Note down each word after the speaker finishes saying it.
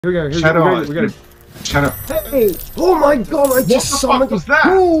Here we go. Shadow. We go. Shadow. Hey! Oh my god! I just summoned. What the fuck was that?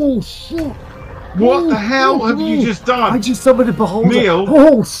 Oh shit! What the hell have you just done? I just summoned a beholder. Neil.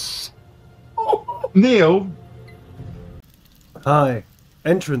 Oh. Neil. Hi.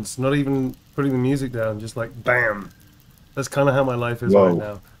 Entrance. Not even putting the music down. Just like bam. That's kind of how my life is right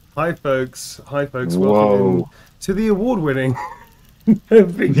now. Hi folks. Hi folks. Welcome in to the award-winning.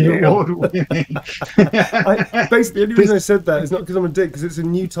 The award-winning. Basically, the only reason I said that is not because I'm a dick, because it's a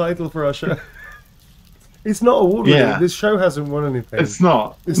new title for our show. It's not award-winning. Yeah. This show hasn't won anything. It's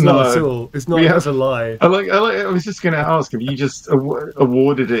not. It's not at all. It's not. That's a lie. I was just going to ask if you just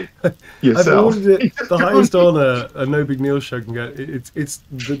awarded it yourself. I've awarded it the highest honor a No Big Neil show can get. It's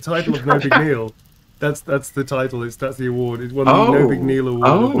the title of No Big Neil. That's the title. That's the award. It's won the No Big Neil award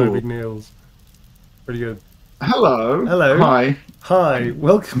of No Big Neils. Pretty good. Hello. Hello. Hi. Hi.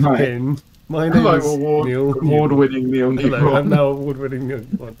 Welcome in. My name is Neil. Award-winning Neil Newbon. Hello. I'm now award-winning Neil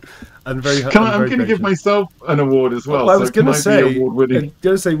Newbon. I'm very happy. I'm going to give myself an award as well. I was going to say, with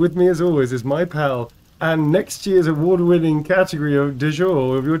me as always is my pal and next year's award-winning category of du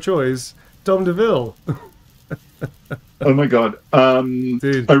jour of your choice, Tom de Ville. Oh my god.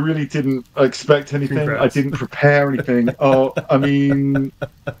 Dude, I really didn't expect anything. Congrats. I didn't prepare anything. I mean,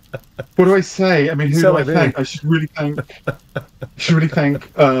 what do I say? I mean, who do I thank? I should really thank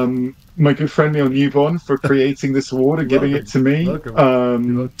my good friend Neil Newbon for creating this award and giving it to me.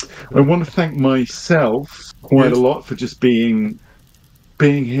 I want to thank myself quite a lot for just being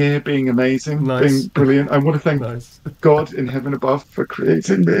here, being amazing, being brilliant. I want to thank God in heaven above for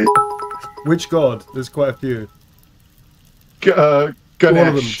creating me. Which God? There's quite a few. Ganesh, all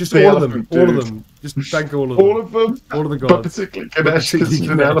of them. Just all of them. All of them. Just thank all of them. All of them. All of the gods. But particularly Ganesh, because he's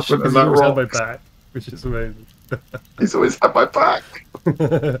an elephant in that rock. He's always had my back, which is amazing. He's always had my back.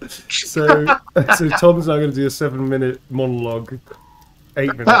 so Tom's now going to do a 7-minute monologue,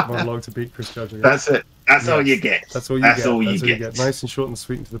 8-minute monologue to beat Chris Judge. That's it. That's all you get. That's all you get. Nice and short and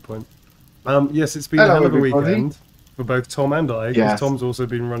sweet and to the point. Yes, it's been a hell of a weekend for both Tom and I, because Tom's also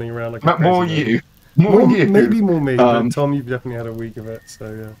been running around like a crazy more man. you. Maybe more me, but Tom, you've definitely had a week of it,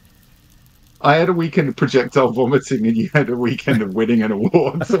 so yeah. I had a weekend of projectile vomiting, and you had a weekend of winning an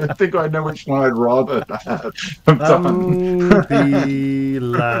award, so I think I know which one I'd rather have. The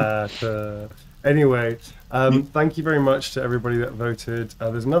latter. Anyway, thank you very much to everybody that voted.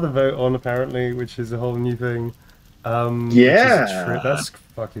 There's another vote on, apparently, which is a whole new thing. That's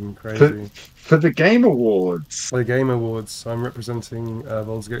fucking crazy. For the Game Awards. The Game Awards. I'm representing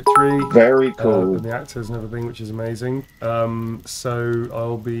Baldur's Gate 3. Very cool. And the actors and everything, which is amazing. So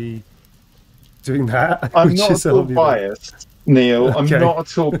I'll be doing that. I'm not at all biased, Neil. I'm not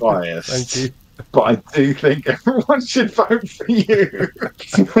at all biased. Thank you. But I do think everyone should vote for you.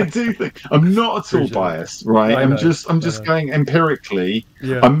 I do think I'm not at all biased, right? I'm just going empirically.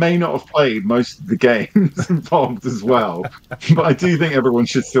 Yeah. I may not have played most of the games involved as well, but I do think everyone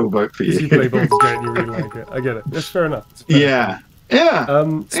should still vote for you. You play Baldur's Gate and you really like it. I get it. That's fair enough. Yeah.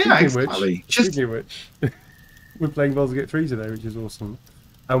 Speaking of which, we're playing Baldur's Gate 3 today, which is awesome,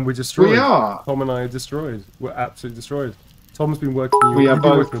 and we're destroyed. We are. Tom and I are destroyed. We're absolutely destroyed. Tom's been working. You've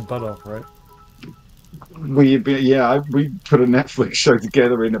been working your butt off, right? We put a Netflix show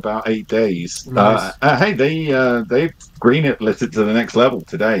together in about 8 days. Nice. Hey, they've greenlit it to the next level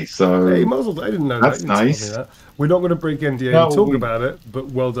today. So hey, muzzled. I didn't know that's that. Nice. That. We're not going to break NDA and talk about it, but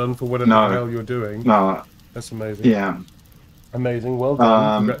well done for whatever the hell you're doing. No, that's amazing. Yeah, amazing. Well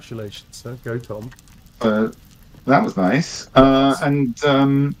done. Congratulations, sir. Go, Tom. That was nice. I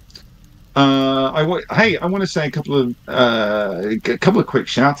want to say a couple of quick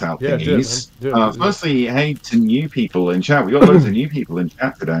shout out thingies. Firstly, hey to new people in chat. We got loads of new people in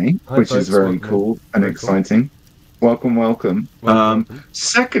chat today, which is very cool and exciting. Welcome.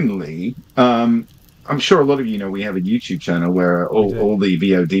 Secondly, I'm sure a lot of you know we have a YouTube channel where all the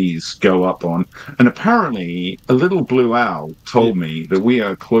VODs go up on, and apparently a little blue owl told me that we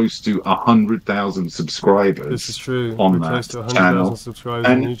are close to 100,000 subscribers. This is true. On We're that close to 100,000 subscribers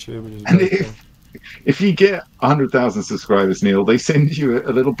on YouTube, which is and if you get 100,000 subscribers, Neil, they send you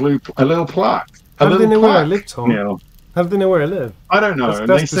a little plaque. How do they know where I live, Tom? Neil. How do they know where I live? I don't know.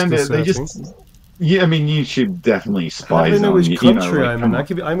 They send it. They just. Yeah, I mean, YouTube definitely spies on you. How do they know which country I'm in?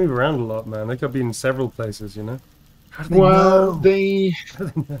 I move around a lot, man. I could be in several places, you know? How do they know? How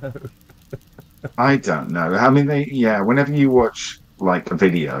do they know? I don't know. I mean, whenever you watch, like, a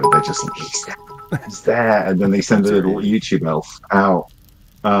video, they're just like, it's there, and then they send a little YouTube elf out.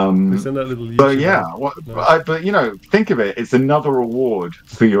 They send that little YouTube but you know, think of it. It's another award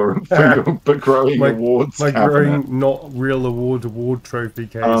for your growing awards. My growing not real award trophy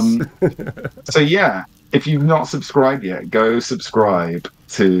case. So yeah, if you've not subscribed yet, go subscribe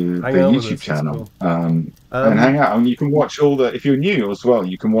to the YouTube channel. And hang out, and you can watch all the. If you're new as well,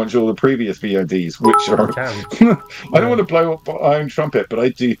 you can watch all the previous VODs, which are. I don't want to blow up my own trumpet, but I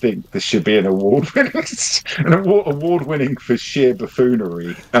do think this should be an award-winning, award-winning for sheer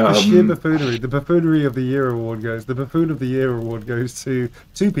buffoonery. For sheer buffoonery, the buffoonery of the year award goes. The buffoon of the year award goes to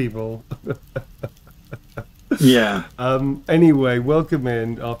two people. Yeah. Anyway, welcome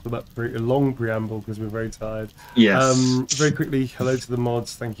in after that long preamble because we're very tired. Yes. Very quickly, hello to the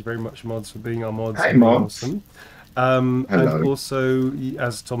mods. Thank you very much, mods, for being our mods. Hey, mods. Awesome. Hello. And also,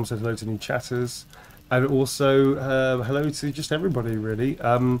 as Tom said, hello to new chatters, and also hello to just everybody really.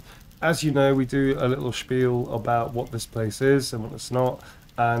 As you know, we do a little spiel about what this place is and what it's not,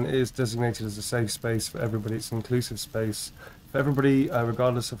 and it is designated as a safe space for everybody. It's an inclusive space for everybody,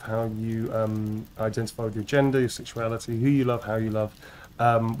 regardless of how you identify with your gender, your sexuality, who you love, how you love,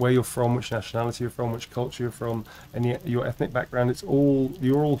 where you're from, which nationality you're from, which culture you're from, and your ethnic background.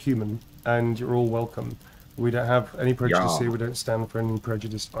 You're all human, and you're all welcome. We don't have any prejudice here. We don't stand for any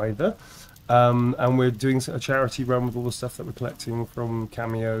prejudice either. And we're doing a charity run with all the stuff that we're collecting from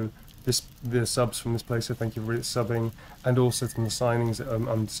Cameo, the subs from this place, so thank you for subbing, and also from the signings that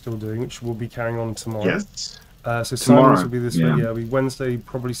I'm still doing, which we'll be carrying on tomorrow. Yes. So tomorrow signings will be this week. Yeah, it'll be Wednesday,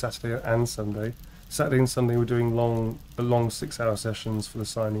 probably Saturday and Sunday. Saturday and Sunday we're doing long 6-hour sessions for the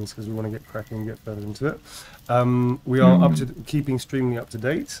signings because we want to get cracking and get further into it. We are keeping Streamly up to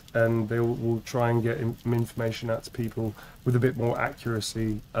date, and we'll try and get information out to people with a bit more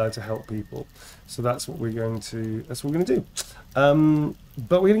accuracy to help people. So that's what we're going to do.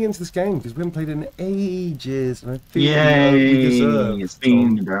 But we're going to get into this game because we haven't played in ages, and I feel we deserve. It's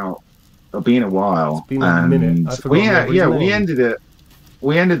been a while. It's been a minute. We ended it.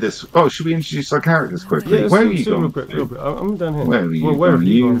 We ended this. Oh, should we introduce our characters quickly? Yeah, where are you going? Real quick. I'm down here. Where are you? Where have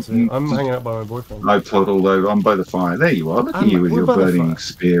you gone to? I'm hanging out by my boyfriend. I've toddled over. I'm by the fire. There you are. Look at you with your burning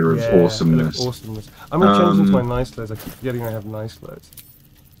spear of awesomeness. I'm going to change into my nice clothes. I keep forgetting I have nice clothes.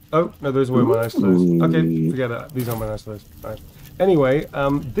 Oh, no, those were my nice clothes. Okay, forget it. These are my nice clothes. All right. Anyway,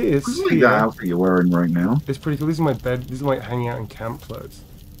 this is the outfit you're wearing right now. It's pretty cool. These are my bed. These are my hanging out in camp clothes.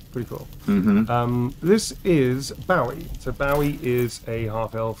 Pretty cool. This is Bowie. So Bowie is a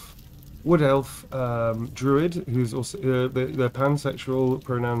half-elf, wood elf druid who's also the pansexual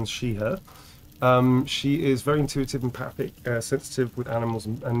pronouns she/her. She is very intuitive, empathic, sensitive with animals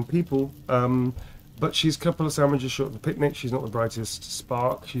and people. But she's a couple of sandwiches short of the picnic. She's not the brightest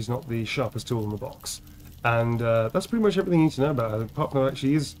spark. She's not the sharpest tool in the box. And that's pretty much everything you need to know about her. Apart from that,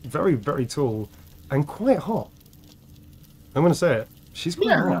 she is very, very tall and quite hot. I'm going to say it. She's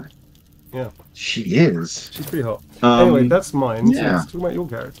quite hot. Yeah. She is. She's pretty hot. Anyway, that's mine. Yeah. So let's talk about your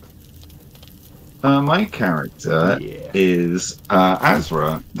character. My character is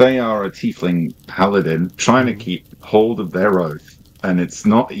Azra. They are a tiefling paladin trying to keep hold of their oath, and it's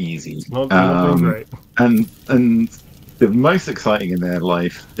not easy. It's not great. And the most exciting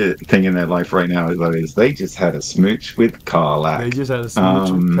thing in their life right now is they just had a smooch with Karlach. They just had a smooch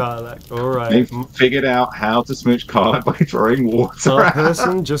with Karlach. All right. They figured out how to smooch Karlach by throwing water. Our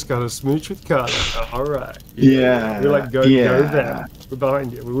person just got a smooch with Karlach. All right. Yeah. We're like, go there. We're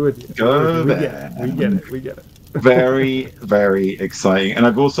behind you. We're with you. Go there. We get it. Very, very exciting. And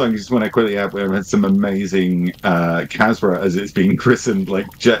I've also, just when I quickly add, we had some amazing Kasra, as it's been christened, like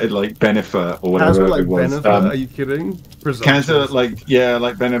Benifer or whatever it was. Benifer? Are you kidding? Kasra, like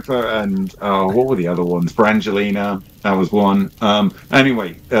Benifer, and what were the other ones? Brangelina, that was one.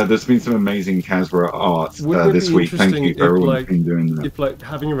 Anyway, there's been some amazing Kasra art this week. Thank you for everyone who's been doing that. If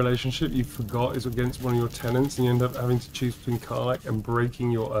having a relationship you forgot is against one of your tenants, and you end up having to choose between Karlach and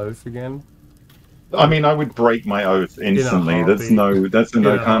breaking your oath again. I mean, I would break my oath instantly. That's a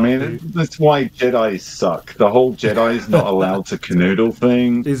no. I mean, that's why Jedi suck. The whole Jedi's not allowed to canoodle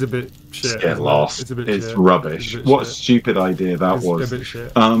thing is a bit shit. Just get lost. It's rubbish. What a stupid idea that was. A bit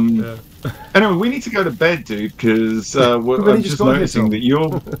shit. Anyway, we need to go to bed, dude, because I'm just noticing that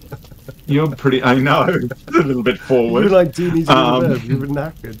you're pretty. I know, a little bit forward. You're like, do you need to go to bed? We were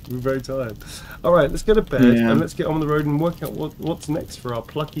knackered. We were very tired. All right, let's go to bed and let's get on the road and work out what's next for our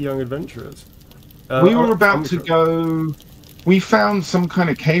plucky young adventurers. We were about to go. We found some kind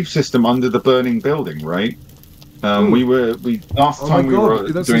of cave system under the burning building, right? Last time we were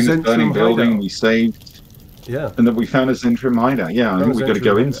doing this burning building, we saved. Yeah. And then we found a zhentarim hideout. Yeah, I think we've got to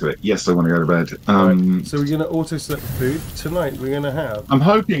go into it. Yes, I want to go to bed. Right. So we're going to auto-select food. Tonight we're going to have... I'm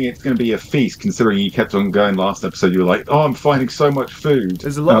hoping it's going to be a feast, considering you kept on going last episode. You were like, oh, I'm finding so much food.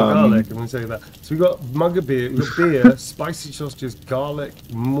 There's a lot of garlic, I'm going to tell you that. So we've got mug of beer, we've got beer, spicy sausages, garlic,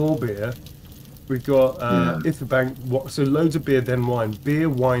 more beer. We've got Ithabank, so loads of beer, then wine. Beer,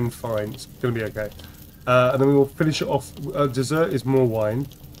 wine, fine. It's going to be okay. And then we will finish it off. Dessert is more wine,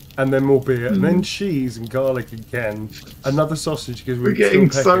 and then more beer, and then cheese and garlic again. Another sausage because we're getting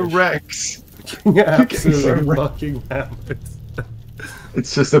so wrecked. Absolutely fucking hammered.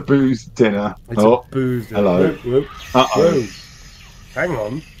 It's just a booze dinner. It's a booze dinner. Hello. Whoop, whoop. Whoa. Hang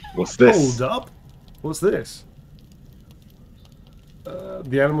on. What's this? Hold up. What's this?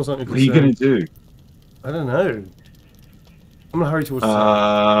 The animals aren't What are you going to do? I don't know. I'm going to hurry towards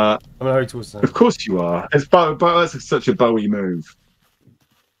the sun. Of course you are. That's such a Bowie move.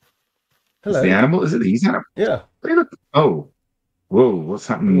 Hello. Is the animal? Is it these animals? Yeah. They look... Oh. Whoa, what's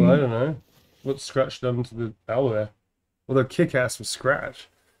happening? Ooh, I don't know. What's Scratch done to the owl there? Although kick-ass was Scratch.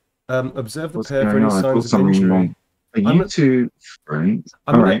 Observe the pair for any signs of injury. Wrong. Are you two friends?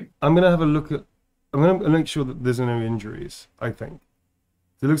 I'm going to have a look at... I'm going to make sure that there's no injuries, I think.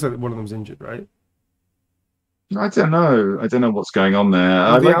 It looks like one of them's injured, right? I don't know. I don't know what's going on there.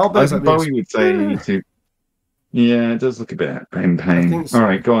 Well, I think Bowie would say you need to... Yeah, it does look a bit in pain. So. All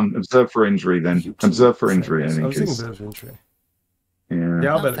right, go on. Observe for injury, then. Observe for injury, I think. I was thinking observe for injury. Yeah.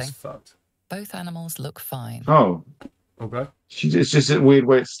 Yeah, I bet it's fucked. Both animals look fine. Oh. Okay. It's just a weird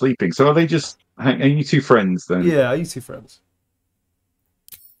way of sleeping. So are they just... Are you two friends, then? Yeah, are you two friends?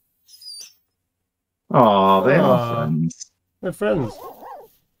 Oh, they are friends. They're friends.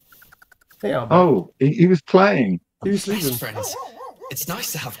 They are. Oh, he was playing. He was sleeping. Friends. It's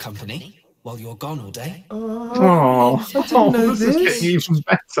nice to have company while you're gone all day. Oh, I didn't know this is getting even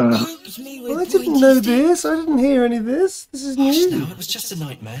better. I didn't know this. I didn't hear any of this. This is new. No, it was just a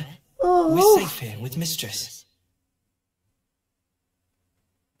nightmare. Oh. We're safe here with Mistress.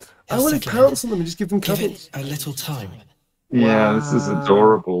 I want to pounce on them and just give them cuddles. Give it a little time. Yeah, this is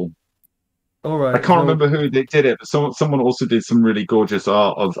adorable. All right. I can't remember who they did it, but someone also did some really gorgeous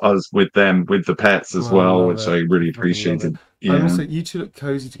art of us with them, with the pets as well, which I really appreciated. I must say, you two look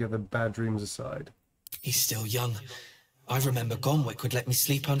cozy together, bad dreams aside. He's still young. I remember Gonwick would let me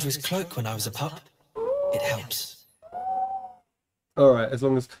sleep under his cloak when I was a pup. It helps. All right, as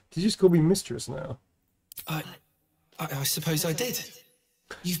long as... Did you just call me Mistress now? I suppose I did.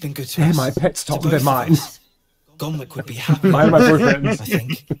 You've been good to us. They're my pets, Tom. They're mine. Gonwick would be happy. Mine, my boyfriend. I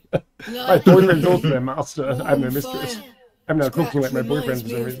think. My boyfriend's also their master. I'm their mistress. I'm now talking like my boyfriend for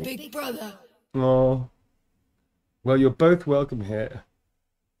some reason. Big brother. Oh. Well, you're both welcome here.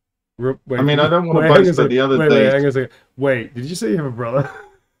 Wait, I mean, I don't want to boast, but the other day... hang on a second. Wait, did you say you have a brother?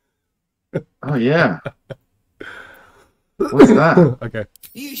 Oh, yeah. What's that? Okay.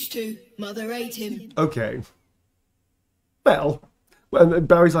 Used to. Mother ate him. Okay. Well, and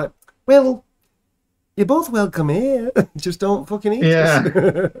Barry's like, well, you're both welcome here. Just don't fucking eat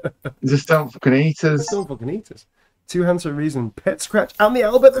us. Just don't fucking eat us. Just don't fucking eat us. Two hands for a reason. Pet Scratch and the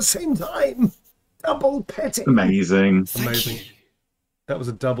Albert at the same time. Double petting. Amazing. Amazing. That was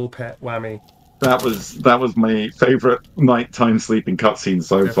a double pet whammy. That was my favourite nighttime sleeping cutscene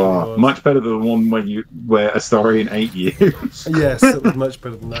so far. Was. Much better than the one where Astarion ate you. Yes, it was much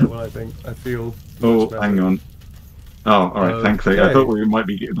better than that one, I think. I feel. Oh, hang on. Oh, all right, thankfully. I thought we might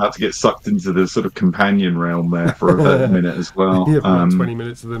be about to get sucked into the sort of companion realm there for a minute as well. Yeah, for 20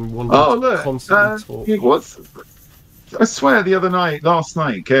 minutes and then one constant talk. I swear last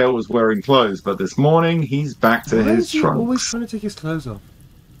night, Gale was wearing clothes, but this morning he's back to his trunks. He's always trying to take his clothes off.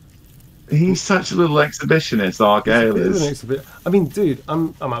 He's such a little exhibitionist, our Gale is. I mean, dude,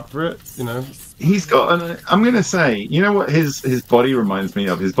 I'm up for it, you know. He's got I'm going to say, you know what his body reminds me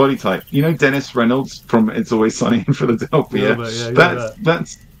of? His body type. You know Dennis Reynolds from It's Always Sunny in Philadelphia?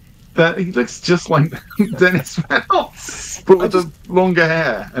 That he looks just like Dennis Reynolds, but with the longer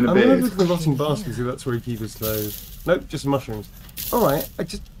hair and a beard. I'm going to look at the rotting basket, so that's where he keeps his clothes. Nope, just mushrooms. All right,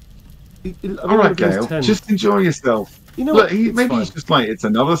 all right, Gale, just enjoy yourself. You know what? Maybe he's just like, it's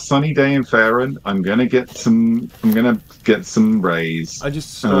another sunny day in Fairend. I'm gonna get some rays. I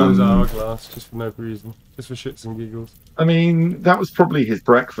just stole his hourglass just for no reason, just for shits and giggles. I mean, that was probably his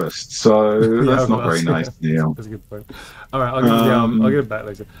breakfast, so that's not very nice, Neil. That's a good point. All right, I'll get it back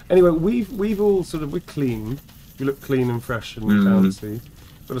later. Anyway, we've all we're clean. We look clean and fresh and fancy.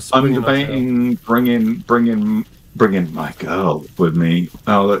 I'm debating bringing my girl with me.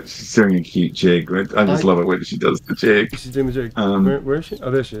 Oh, look, she's doing a cute jig. I just love it when she does the jig. She's doing the jig. Where is she? Oh,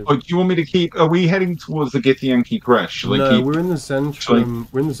 there she is. Oh, do you want me to keep? Are we heading towards the Githyanki Crash? No, we're in the Zhentarim.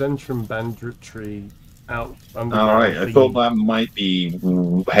 We're in the Zhentarim banditry out under. All right, I thought that might be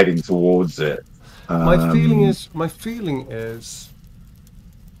heading towards it. My feeling is,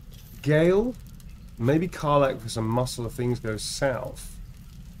 Gale, maybe Karlak for some muscle if things go south.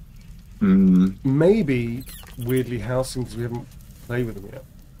 Maybe weirdly Housing because we haven't played with him yet.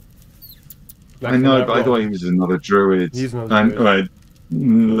 I know, but I thought he was another druid. He's another druid.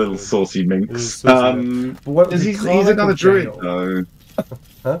 Little saucy minx. He's another druid though.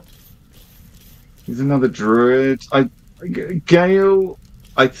 Huh? He's another druid. Gale.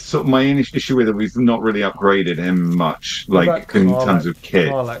 My issue with him, we've not really upgraded him much, like in terms of kit.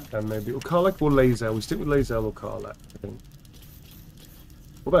 Karlach then maybe, or Karlach or Lae'zel. We stick with Lae'zel or Karlach, I think.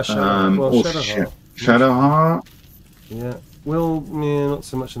 What about Shadowheart? Shadowheart. Yeah. Well, yeah, not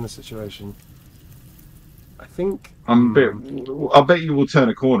so much in this situation. I think. I bet you will turn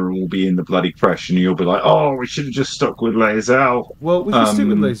a corner and we'll be in the bloody crash, and you'll be like, "Oh, we should have just stuck with Lae'zel." Well, we can stick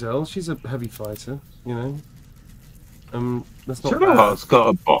with Lae'zel. She's a heavy fighter, you know. That's not Shadowheart's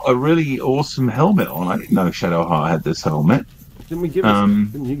got a really awesome helmet on. I didn't know Shadowheart had this helmet. Didn't we give it to her?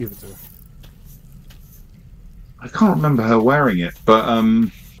 Didn't you give it to her? I can't remember her wearing it, but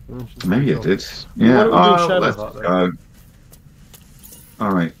maybe it did. Yeah. Let's go.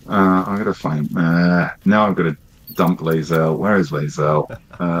 All right. I'm gonna find. Now I'm gonna dump Lae'zel. Where is Lae'zel?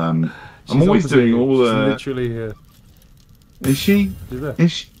 I'm always doing all the. She's literally here. Is she?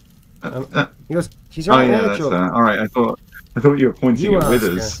 Is she? He goes, she's right there. That's her. All right. I thought you were pointing at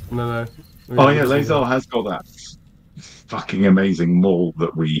Withers. No. Oh yeah, Lae'zel has got that fucking amazing maul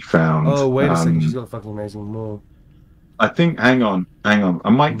that we found. Oh wait a second, she's got a fucking amazing maul. I think. Hang on. I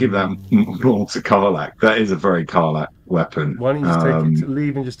might give that maul to Karlach. That is a very Karlach weapon. Why don't you just take it?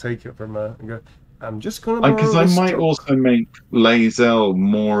 Leave and just take it from her and go. I'm just gonna. Because I might also make Lae'zel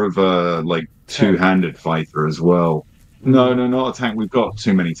more of a two-handed fighter as well. No, not a tank. We've got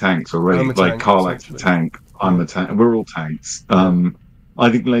too many tanks already. Like Karlach's a tank. I'm a tank. We're all tanks. I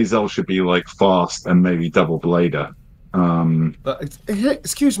think Lae'zel should be fast and maybe double blader.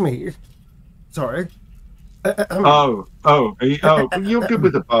 Excuse me. Sorry. You're good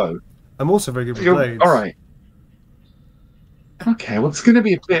with the bow. I'm also very good with blades. All right. Okay, well, it's going to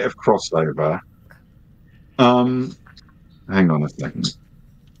be a bit of crossover. Hang on a second.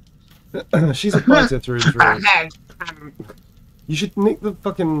 She's a fighter through and through. You should nick the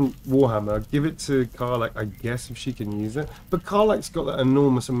fucking Warhammer, give it to Karlach, I guess, if she can use it. But Karlach's got that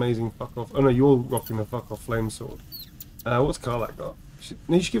enormous, amazing fuck off. Oh no, you're rocking the fuck off flame sword. What's Karlach got?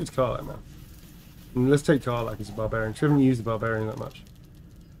 You should give it to Karlach, man. And let's take Karlach as a barbarian. She hasn't used the barbarian that much.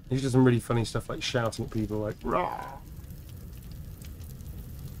 He does some really funny stuff like shouting at people, like rah.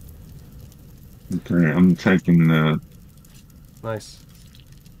 Okay, I'm taking the. Nice.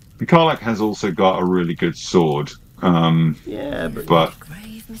 Karlach has also got a really good sword. Yeah, but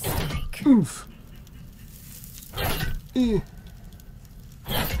grave mistake. Oof.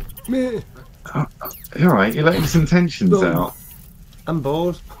 All right, you're letting some tensions out. I'm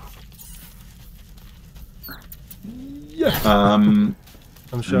bored. Yeah. I'm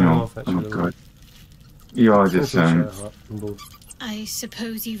showing off actually. Oh god. You are just saying. I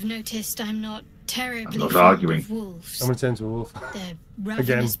suppose you've noticed I'm not terribly fond arguing. Of wolves. I'm gonna turn to a wolf. They're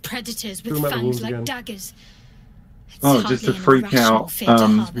ravenous predators with fangs like daggers. Just to freak out.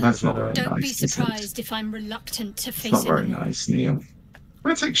 That's not very nice. Don't be surprised if I'm reluctant to face it. It's not very nice, Neil. We're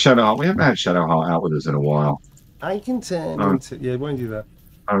gonna take Shadowheart. We haven't had Shadowheart out with us in a while. I can turn into. Yeah, why don't you do that?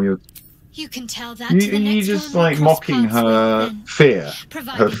 Oh, you can tell that. You just mocking her fear,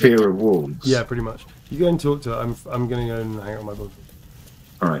 her fear of wolves. Yeah, pretty much. You go and talk to her. I'm gonna go and hang out with my book.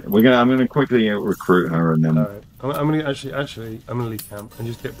 All right, I'm gonna quickly recruit her and then. All right, I'm gonna actually I'm gonna leave camp and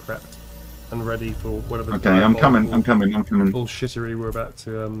just get prepped and ready for whatever. Okay, I'm coming. Bullshittery we're about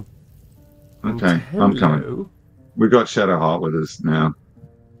to. Okay, I'm coming. We got Shadowheart with us now.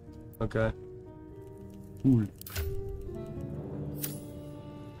 Okay. Cool.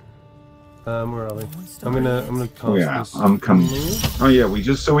 Where are we? I'm gonna cast this. I'm coming. Oh yeah, we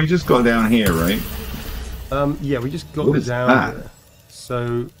just got down here, right? Yeah, we just got down here.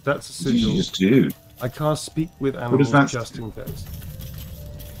 So that's a sigil. What did you just do? I can't speak with animals just in case.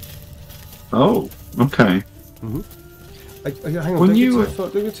 Oh, okay. Hang on,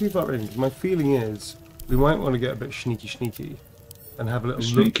 don't go too far in, because my feeling is we might want to get a bit sneaky and have a little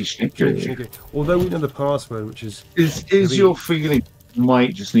sneaky. Although we know the password, which is... Is your feeling you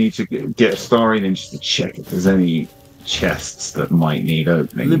might just need to get a star in and just to check if there's any chests that might need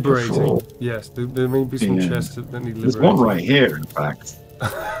opening? Liberating. Before. Yes, there may be some chests that need liberating. There's one right here, in fact.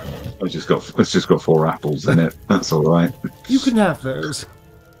 It's just got 4 apples in it. That's all right. You can have those.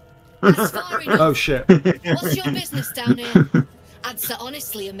 Oh shit! What's your business down here? Answer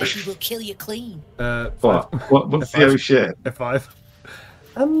honestly, and maybe we'll kill you clean. What's the oh shit? F5.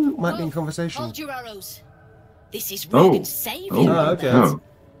 Might be in conversation. Hold your arrows. This is Rugen's savior. Okay.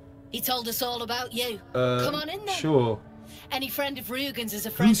 He told us all about you. Come on in then. Sure. Any friend of Rugen's is a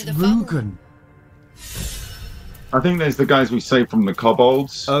friend of the family. Rugen? I think there's the guys we saved from the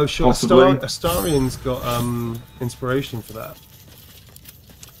kobolds. Oh sure. Possibly. Astarian's got inspiration for that.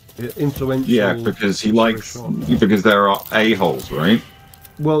 influential. Yeah, because he likes because there are a-holes, right?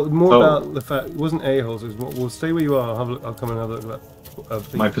 Well, more about the fact it wasn't a-holes. It was, well, stay where you are. I'll come and have a look at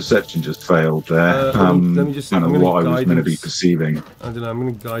that. My perception just failed there. Let me just. I don't know what I was meant to be perceiving. I don't know. I'm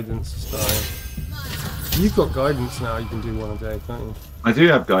going to guidance style. You've got guidance now. You can do one a day, can't you? I do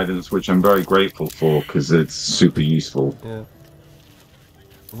have guidance, which I'm very grateful for because it's super useful. Yeah.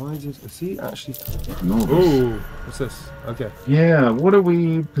 Why is he actually? No, oh, what's this? Okay. Yeah, what are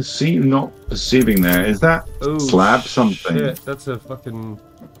we not perceiving there? Is that slab something? Shit, that's a fucking.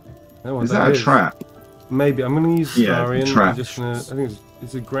 Is that a trap? Maybe. I'm going to use Starian. Trap. I think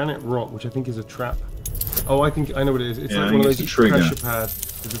it's a granite rock, which I think is a trap. Oh, I know what it is. It's yeah, like one of those pressure pad.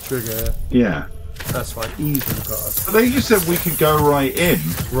 There's a trigger. Yeah. That's fine. Easily passed. But they just said we could go right in.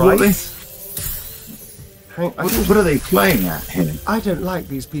 Right. What are they playing at here? I don't like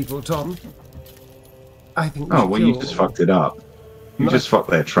these people, Tom. I think. You just fucked it up. You just fucked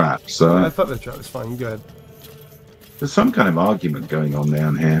their trap. So I fucked their trap. It's fine. You go ahead. There's some kind of argument going on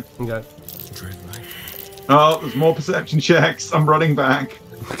down here. Okay. Oh, there's more perception checks. I'm running back.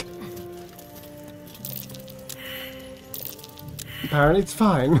 Apparently, it's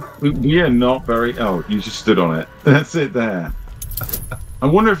fine. We are not very. Oh, you just stood on it. That's it there. I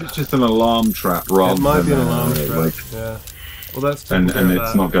wonder if it's just an alarm trap rather than. It might be an alarm trap. Yeah. Well, that's and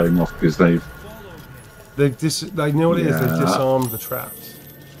it's not going off because they've. They know what it is. They've disarmed the traps.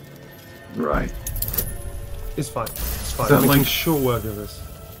 Right. It's fine. It's fine. I'm making short work of this.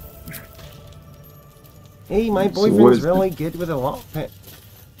 Hey, my boyfriend's really good with a lockpick.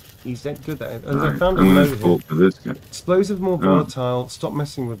 He's that good at it. And I found a note here. Explosive, more volatile. Stop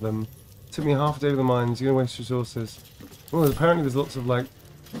messing with them. Took me half a day with the mines. You're gonna waste resources. Well, apparently there's lots of like.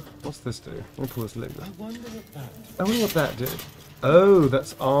 What's this do? Let me pull this link. I wonder what that did. Oh,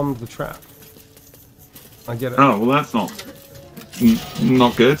 that's armed the trap. I get it. Oh well, that's not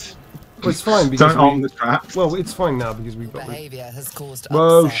good. Well, it's fine because don't arm the trap. Well, it's fine now because we've got. Behavior has caused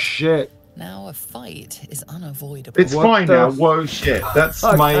Whoa, upset. shit! Now a fight is unavoidable. It's fine now. Whoa, shit! That's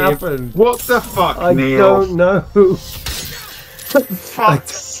my. Happened? What the fuck, Neil? I don't know.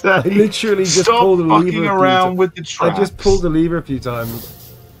 Fuck's sake! I literally just pulled the lever. Fucking around with the traps. I just pulled the lever a few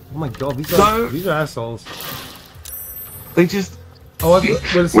times. Oh my god, these are assholes. They just. Oh, we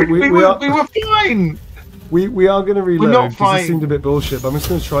were fine. We are going to reload because it seemed a bit bullshit. But I'm just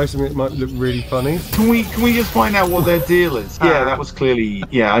going to try something that might look really funny. Can we just find out what their deal is? Yeah, that was clearly.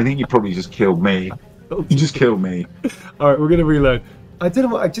 Yeah, I think you probably just killed me. You just killed me. All right, we're going to reload. I don't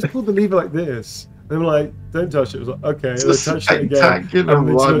know what. I just pulled the lever like this. They were like, "Don't touch it." I was like, "Okay." And I touched it again.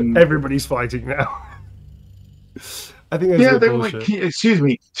 And everybody's fighting now. I think that's they were like, "Excuse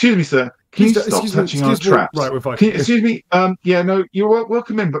me, sir. Can you stop touching our traps?" Right, we're fine. Excuse me. Yeah, no, you're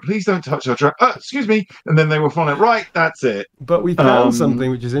welcome in, but please don't touch our trap. Excuse me. And then they were fine. Right, that's it. But we found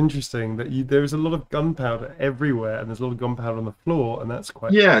something which is interesting. That there's a lot of gunpowder everywhere, and there's a lot of gunpowder on the floor, and that's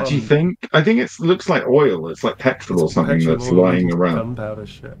quite. Yeah. Fun. Do you think? I think it looks like oil. It's like petrol or something that's lying around. Gunpowder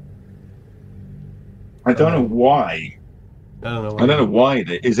shit. I don't know why. I don't know why.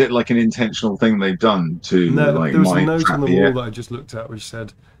 Is it like an intentional thing they've done to like? There was a note on the wall that I just looked at, which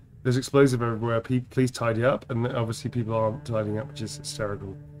said. There's explosive everywhere. Please tidy up, and obviously people aren't tidying up, which is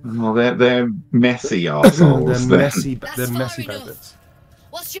hysterical. Well, they're messy assholes. They're messy bandits.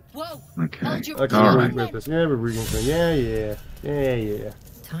 What's your whoa? Okay. All right. Yeah, we're reading. Yeah.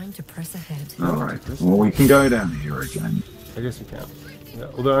 Time to press ahead. All right. Well, we can go down here again. I guess we can.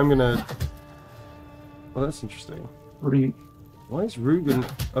 Yeah. Although I'm gonna. Well, that's interesting. What are you? Why is Rugen?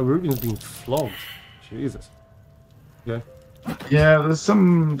 Oh, Rugen's being flogged. Jesus. Okay. Yeah, there's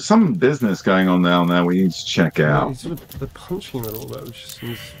some business going on down there we need to check out. Yeah, they're punching him a little bit, which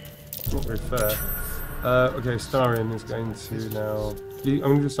seems not very fair. Okay, Starian is going to now... I'm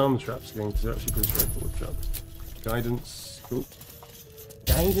going to disarm the traps again, because they're actually pretty straightforward traps. Guidance. Cool.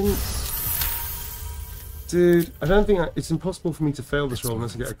 Guidance. Dude, I don't think... it's impossible for me to fail this roll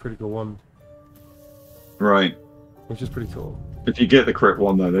unless I get a critical one. Right. Which is pretty cool. If you get the crit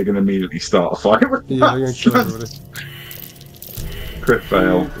one, though, they're going to immediately start a fight with Yeah, they're going to kill everybody. Crit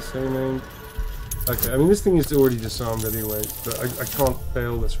fail. Okay, I mean this thing is already disarmed anyway, but I can't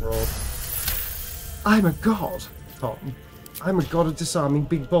fail this roll. I'm a god, Tom. I'm a god of disarming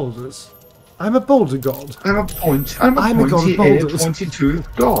big boulders. I'm a boulder god. I'm a pointy-toothed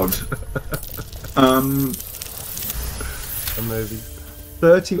god. Amazing.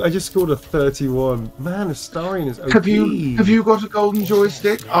 30. I just scored a 31. Man, Astarian is OP. Have you got a golden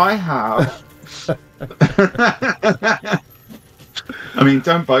joystick? I have. I mean,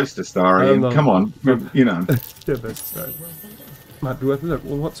 don't boast, Astarian. Come on, you know. Yeah, but might be worth a look.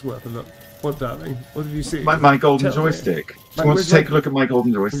 Well, what's worth a look? What, darling? What did you see? My golden joystick. Do you want to take a look at my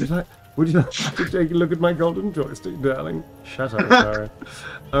golden joystick? Would you like to take a look at my golden joystick, darling? Shut up, Sarah.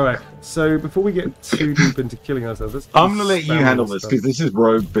 Alright, so before we get too deep into killing ourselves, I'm going to let you handle this, because this is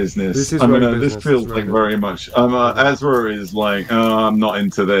rogue business. This is rogue business. This feels like very much... Ezra is like, I'm not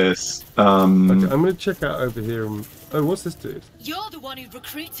into this. Okay, I'm going to check out over here. Oh, what's this dude? You're the one who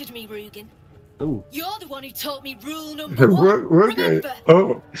recruited me, Rugen. Oh. You're the one who taught me rule number one. Rugen.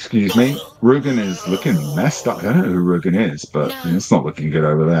 Oh, excuse me. Rugen is looking messed up. I don't know who Rugen is, but it's not looking good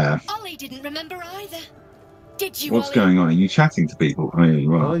over there. Ollie didn't remember either. Did you, What's Ollie? going on? Are you chatting to people? Oh, yeah,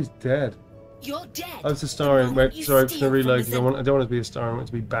 you are. Oh, he's dead. You're dead. Oh, it's a Starian. Wait, sorry, I'm just going to reload, because I don't want it to be a Starian. I want it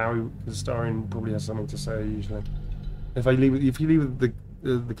to be Bowie, because Starian probably has something to say, usually. If you leave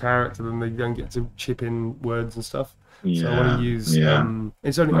the character, then they don't get to chip in words and stuff. Yeah, so I want to use.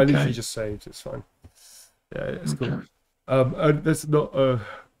 It's only I literally just saved. It's fine. Yeah, it's cool. That's not.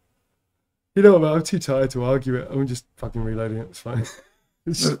 You know what? I'm too tired to argue it. I'm just fucking reloading it. It's fine.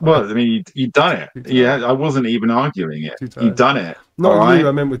 Well, I mean, you've done it. Yeah, I wasn't even arguing it. You've done it. Not you.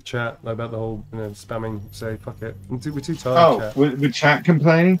 I meant with chat about the whole spamming. Say fuck it. We're too tired. Oh, with chat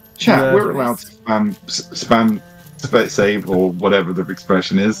complaining? Chat, we're allowed to spam save or whatever the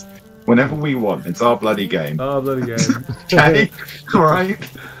expression is. Whenever we want, it's our bloody game. Our bloody game. Okay, all right.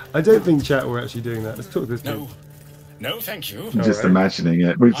 I don't think chat were actually doing that. Let's talk this. No, thank you. I'm just imagining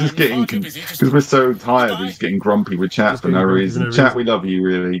it. We're just getting because we're so tired. We're just getting grumpy with chat for no reason. Chat, we love you,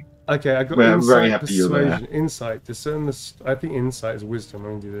 really. Okay, I got we're insight, very happy you're there. Insight, discern the. I think insight is wisdom.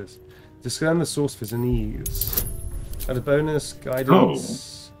 I'm going to do this. Discern the source for ease. Add a bonus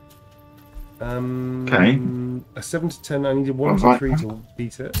guidance. Okay. A 7 to 10. I needed 1 to 3 to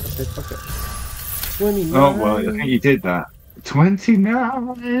beat it. Okay, fuck it. 29. Oh well, I think you did that.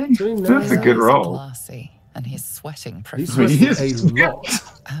 29. That's a good roll. Classy, and he's sweating He's profusely. sweating a lot.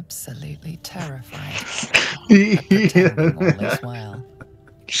 Absolutely terrified. Yeah. Well.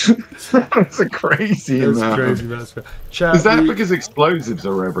 That's a crazy amount. Crazy amount. Chat, is that because explosives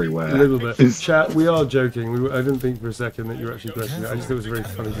are everywhere? A little bit. Chat, we are joking. I didn't think for a second that you were actually questioning it. I just thought it was very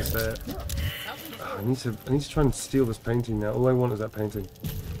funny to say it. Oh, I need to try and steal this painting now. All I want is that painting.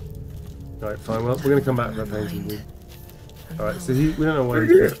 Alright, fine. Well, we're going to come back to that painting, dude. Alright, so we don't know why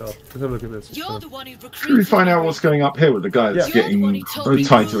he's pissed off. Let's have a look at this. You're the one who recruited Should we find out what's going up here with the guy that's getting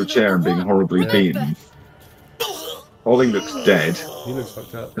tied to a chair and being horribly beaten? Ollie looks dead. He looks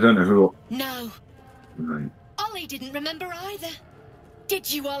fucked up. I don't know who. No. Right. Ollie didn't remember either.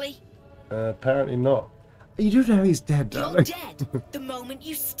 Did you, Ollie? Apparently not. You do know he's dead, darling. You're dead the moment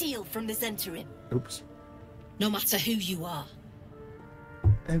you steal from the zhentarim. Oops. No matter who you are.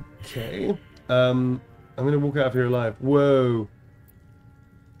 Okay. I'm gonna walk out of here alive. Whoa.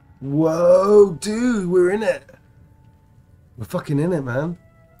 Whoa, dude, we're in it. We're fucking in it, man.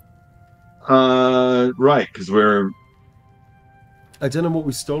 Right, because we're. I don't know what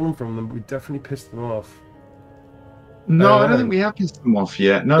we've stolen from them, but we definitely pissed them off. No, I don't think we have pissed them off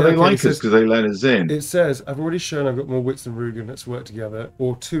yet. No, they like us because they let us in. It says, I've already shown I've got more wits than Rugen, let's work together.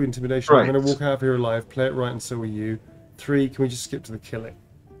 Or 2, intimidation. Right. I'm going to walk out of here alive, play it right, and so are you. 3, can we just skip to the killing?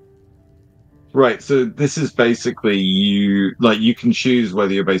 Right, so this is basically you can choose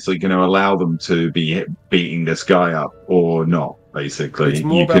whether you're basically going to allow them to be beating this guy up or not, basically. It's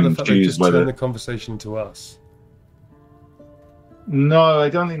more you about can the fact choose they just whether turn the conversation to us. No, I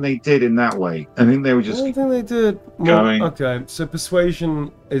don't think they did in that way. I think they were just. I don't think they did. Going. Okay, so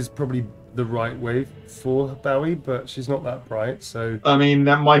persuasion is probably the right way for Bowie, but she's not that bright, so. I mean,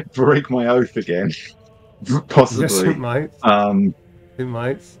 that might break my oath again. Possibly. Yes, it might. It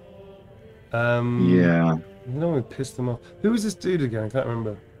might. Yeah. I don't want to piss them off. Who is this dude again? I can't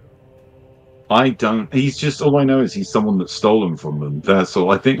remember. I don't. He's just. All I know is he's someone that's stolen from them. That's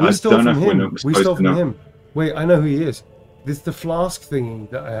all. I think. We stole from him. We stole from him. Wait, I know who he is. This is the flask thingy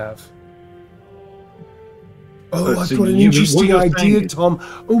that I have. Oh, I've got an interesting idea, Tom.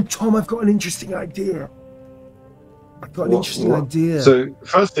 Oh, Tom, I've got an interesting idea. I've got an interesting idea. So,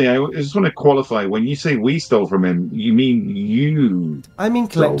 firstly, I just want to qualify. When you say we stole from him, you mean you? I mean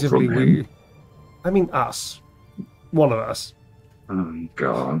collectively we. I mean us. One of us. Oh,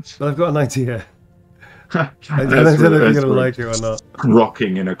 God. But I've got an idea. I don't know if you're going to like it or not.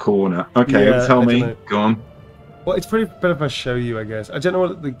 Rocking in a corner. Okay, Yeah, tell me. Go on. Well, it's pretty better if I show you, I guess. I don't know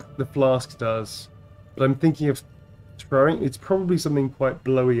what the flask does, but I'm thinking of throwing. It's probably something quite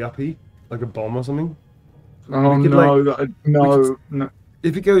blowy uppy, like a bomb or something. Oh, no, no.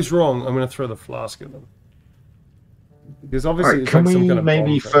 If it goes wrong, I'm going to throw the flask at them. Because obviously, right, it's can like some we kind of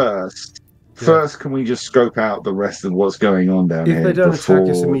maybe bomb first? Yeah. First, can we just scope out the rest of what's going on down here? If they don't attack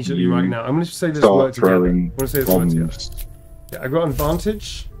us immediately right now, I'm going to say this work together. I'm going to say this work together. Yeah, I got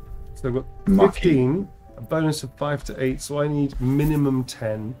advantage. So I've got Mucky. 15, a bonus of 5 to 8, so I need minimum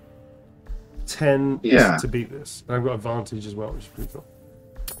 10. 10 to beat this. And I've got advantage as well, which is pretty cool.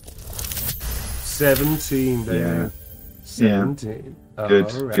 17, baby. Yeah. 17. Good,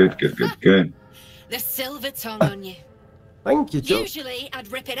 Alright. good. The silver tongue on you. Thank you, Joe. Usually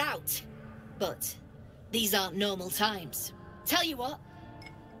I'd rip it out, but these aren't normal times. Tell you what,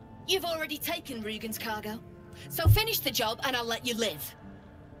 you've already taken Rugen's cargo, so finish the job and I'll let you live.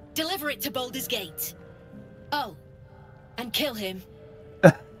 Deliver it to Baldur's Gate. Oh, and kill him.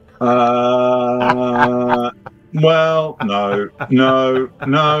 Well, no.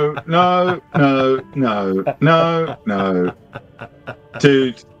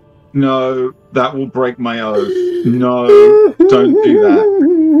 Dude, no, that will break my oath. No, don't do that.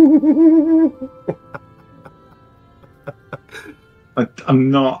 I'm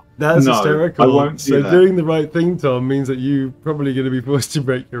not. That's hysterical. I won't do that. Doing the right thing, Tom, means that you're probably going to be forced to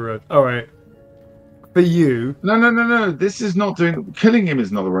break your oath. All right. For you. No. This is not doing. Killing him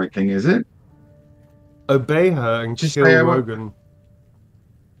is not the right thing, is it? Obey her and Just kill say Rogan.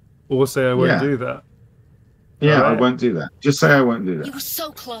 Or say I won't do that. Yeah, I won't do that. Just say I won't do that. You were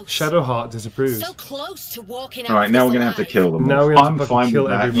so close. Shadowheart disapproves. So close to walking out. All right, now we're gonna have to kill them. Now we have I'm to fine kill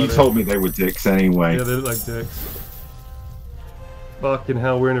with that. everybody. You told me they were dicks anyway. Yeah, they look like dicks. Fucking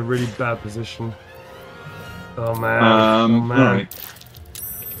hell, we're in a really bad position. Oh man. Oh man. Right.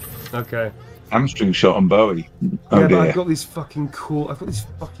 Okay. Hamstring shot on Bowie. Yeah, but I've got these fucking cool.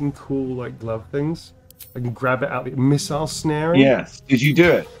 Like glove things. I can grab it out. The missile snaring. Yes. Did you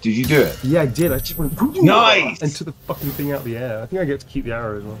do it? Yeah, I did. I just went nice and took the fucking thing out of the air. I think I get to keep the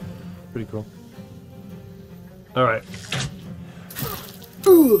arrow as well. Pretty cool. All right.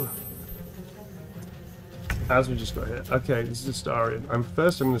 As we just got hit. Okay, this is a Starian. I'm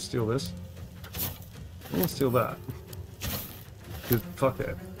going to steal this. I'm going to steal that. Because fuck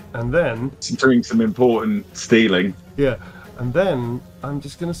it. And then... Doing some important stealing. Yeah. And then I'm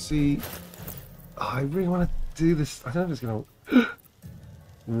just going to see... Oh, I really want to do this. I don't know if it's going to...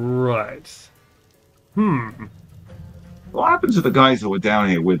 Right. What happened to the guys that were down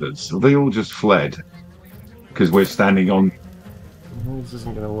here with us? They all just fled? Because we're standing on... This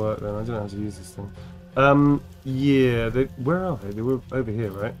isn't going to work then. I don't know how to use this thing. Yeah. Where are they? They were over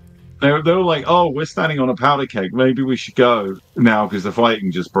here, right? They were like, oh, we're standing on a powder keg. Maybe we should go now because the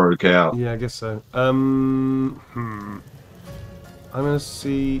fighting just broke out. Yeah, I guess so. I'm gonna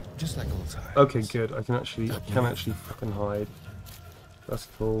see. Just like old times. Okay, good. I can actually fucking hide. That's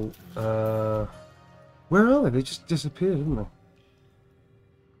cool. Where are they? They just disappeared, didn't they?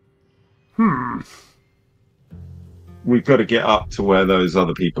 We've got to get up to where those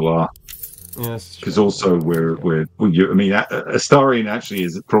other people are. Yes. Because also I mean, Astarion actually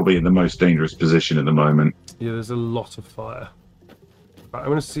is probably in the most dangerous position at the moment. Yeah, there's a lot of fire. Right, I'm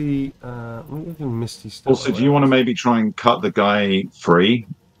gonna see. Maybe I can Misty stuff. Also, do you want to maybe try and cut the guy free?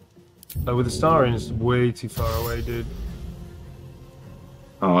 With the Starion, it's way too far away, dude.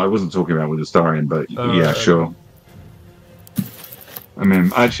 Oh, I wasn't talking about with Astarion, but Oh, yeah, right, sure. I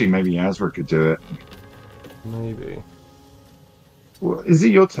mean, actually, maybe Azra could do it. Maybe. Well, is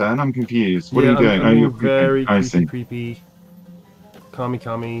it your turn? I'm confused. What yeah, are you doing? I'm You're very creepy, creepy. Kami,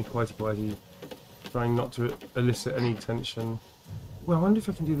 quitey. Trying not to elicit any tension. Well, I wonder if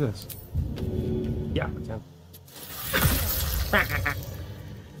I can do this. Yeah, I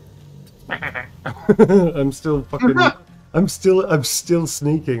can. I'm still fucking. I'm still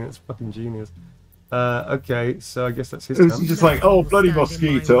sneaking. That's fucking genius. Okay, so I guess that's his turn. It's just like, oh, bloody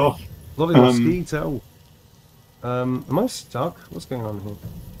mosquito. Bloody mosquito. Am I stuck? What's going on here?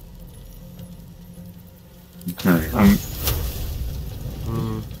 Okay.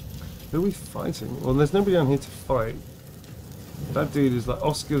 Who are we fighting? Well, there's nobody down here to fight. That dude is like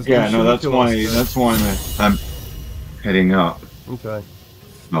Oscar's. Yeah, no, that's why I'm heading up. Okay.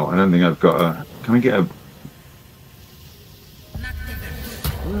 No, I don't think I've got a. Can I get a? I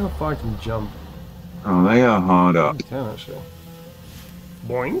wonder how far I can jump. Oh, they are hard up. I can actually.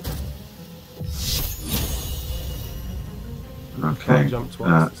 Boing. Okay. Can't jump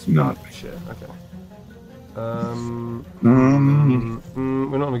twice. No. Shit. Okay.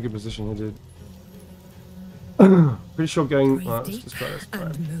 We're not in a good position here, dude. Pretty sure going. Right, let's just try this.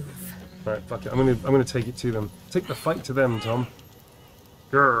 Right, fuck it. I'm gonna take it to them. Take the fight to them, Tom.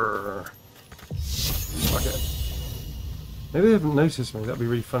 Grrr. Fuck it. Maybe they haven't noticed me. That'd be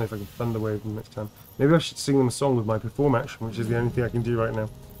really fun if I can thunder wave them next time. Maybe I should sing them a song with my perform action, which is the only thing I can do right now.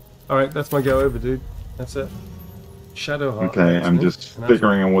 Alright, that's my go over, dude. That's it. Shadowheart. Okay, I'm just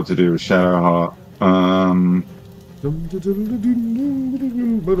figuring out what to do with Shadowheart.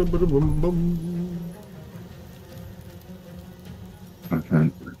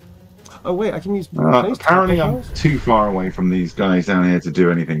 Okay. Oh wait, I can use. Apparently, I'm too far away from these guys down here to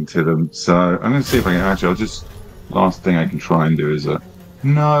do anything to them. So I'm going to see if I can. Actually, I'll just. Last thing I can try and do is a.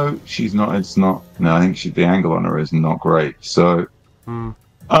 No, she's not. It's not. No, I think the angle on her is not great. So.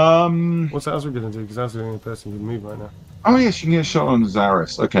 What's Azra going to do? Because Azra's the only person who can move right now. Oh yeah, she can get a shot on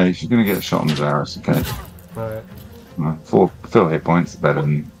Zaris. Okay, she's going to get a shot on Zaris. Okay. Alright. 4 hit points, better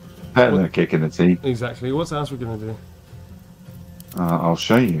than a kick in the teeth. Exactly. What's Azra going to do? I'll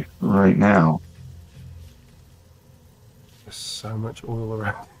show you right now. There's so much oil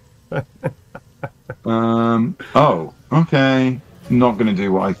around. Oh, okay. Not going to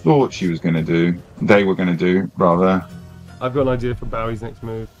do what I thought she was going to do. They were going to do, rather. I've got an idea for Bowie's next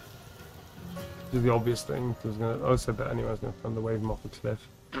move. Which is the obvious thing. I said that anyway. I was going to thunder wave him off the cliff.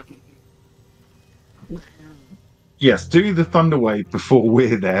 Yes, do the thunder wave before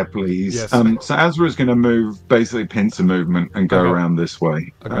we're there, please. Yes. So Azra's going to move, basically pincer movement, and go around this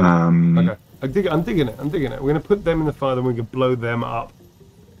way. Okay. Okay. I'm digging it. We're going to put them in the fire, then we're going to blow them up.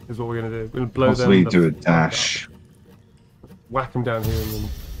 Is what we're going to do. We're going to blow possibly them. Do a dash. Whack them down here and then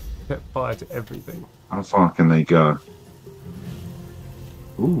set fire to everything. How far can they go?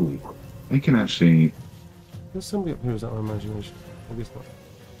 Ooh, they can actually. There's somebody up here. Is that my imagination? I guess not.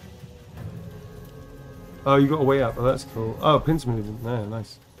 Oh, you got a way up. Oh, that's cool. Oh, pincer movement. No,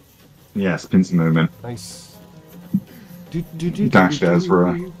 nice. Yes, pincer movement. Nice. Dash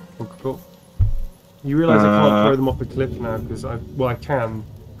Ezra. Cool. You realise I can't throw them off the cliff now because I can.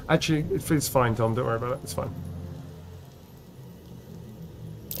 Actually, it's fine, Tom. Don't worry about it. It's fine.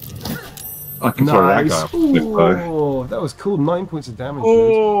 I can throw that guy off the cliff, though. Oh, that was cool. 9 points of damage.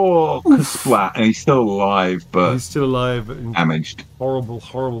 Oh, flat, and he's still alive, but he's still alive, but damaged. Horrible,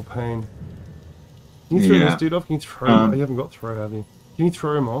 horrible pain. Can you throw this dude off? Can you throw him? You haven't got throw, have you? Can you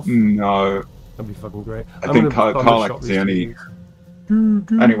throw him off? No. That'd be fucking great. I think Karlak's the only.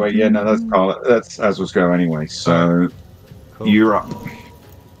 Anyway, yeah, no, that's Karlak. That's Azra's go anyway. So cool. You're up.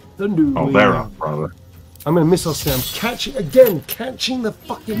 Oh, they're up, rather. I'm gonna missile slam. Catch it again. Catching the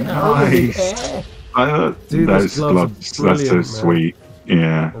fucking arrow in the air. Dude, those gloves, that's so sweet.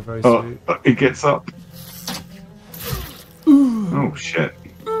 Yeah. Sweet. It gets up. Ooh. Oh shit.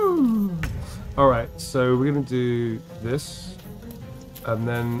 All right, so we're gonna do this, and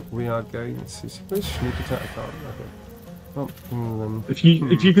then we are going to sneak attack. If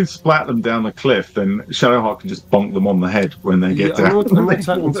you can splat them down the cliff, then Shadowheart can just bonk them on the head when they get down. I'm gonna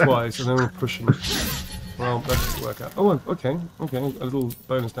attack them twice, and then we'll push them. Well, that doesn't work out. Oh, okay. A little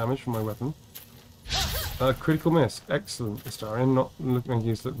bonus damage from my weapon. Critical miss. Excellent, Astarion. Not making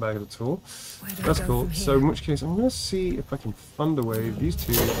you look bad at all. That's cool. So in which case, I'm going to see if I can thunder wave these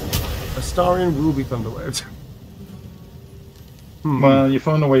two. Astarion will be thunder waved. Well, you're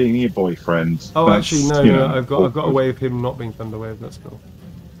thunder waving your boyfriend. Oh, actually, no. I've got a way of him not being thunder waved. That's cool.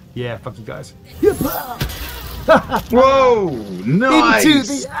 Yeah, fuck you guys. Whoa! Nice! Into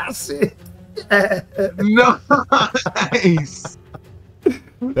the acid! Nice!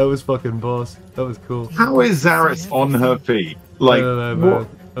 That was fucking boss. That was cool. How is Zaris on her feet? Like, I don't know,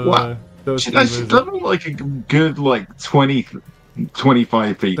 what? She doesn't like a good, 20,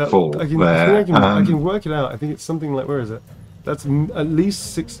 25 feet fall I can work it out. I think it's something like, where is it? That's at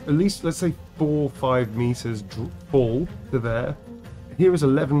least let's say 4 or 5 meters fall to there. Here is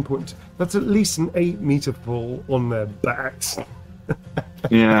 11 point. That's at least an 8-meter fall on their backs.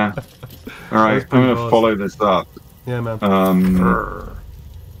 Yeah. All right, I'm gonna follow this up. Yeah, man.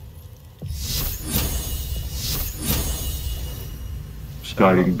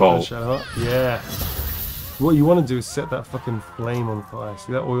 Guiding bolt. Yeah. What you want to do is set that fucking flame on fire.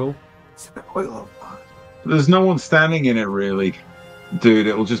 See that oil? Set that oil on fire. There's no one standing in it, really. Dude,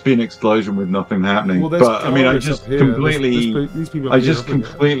 it'll just be an explosion with nothing happening. Well, but, I mean, I just completely...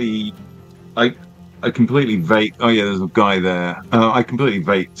 I completely vaped. Oh yeah, there's a guy there. I completely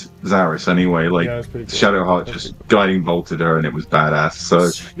vaped Zaris anyway. Like cool. Shadowheart just guiding bolted her, and it was badass. So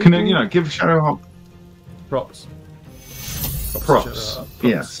can give Shadowheart props.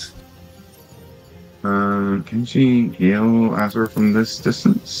 Yes. Can she heal Azra from this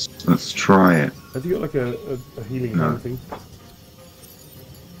distance? Let's try it. Have you got like a healing thing?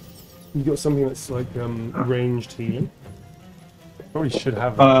 You got something that's like ranged healing? Probably should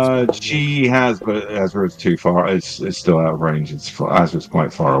have that. She has, but Azra's too far. It's still out of range. Azra's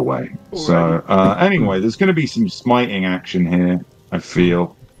quite far away. So anyway, there's going to be some smiting action here, I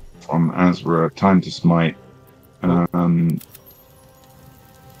feel, from Azra. Time to smite.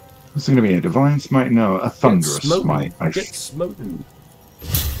 Is it going to be a divine smite? No, a thunderous smite. Get smoten.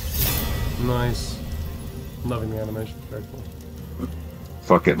 Nice. Loving the animation. Very cool.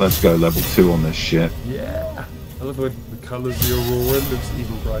 Fuck it, let's go level 2 on this shit. Yeah. I love the way the colours of the aurora looks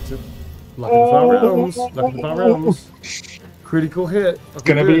even brighter. Luck in the far rounds. Luck in the far rounds. Critical hit. It's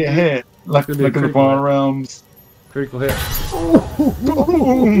gonna be a hit. Luck in the far rounds. Critical hit.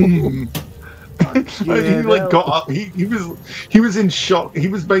 He like got up. He was in shock. He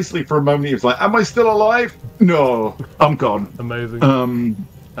was basically for a moment. He was like, "Am I still alive? No, I'm gone." Amazing.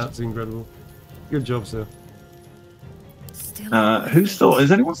 That's incredible. Good job, sir. Who's still?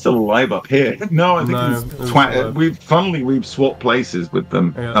 Is anyone still alive up here? No, I think we've swapped places with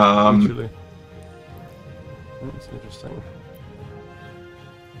them. Yeah, literally. That's interesting.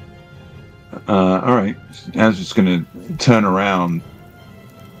 All right, I was just gonna turn around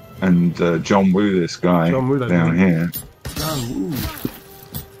and John Woo this guy down here. John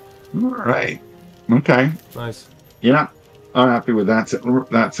Woo. All right. Okay. Nice. Yeah, I'm happy with that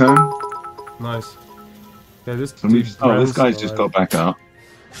turn. Nice. Yeah, this guy's just got back up.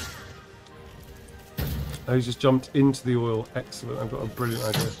 Oh, he's just jumped into the oil. Excellent. I've got a brilliant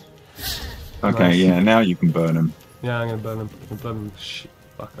idea. Okay, nice. Yeah, now you can burn him. Yeah, I'm going to burn him. I'm going to burn him shit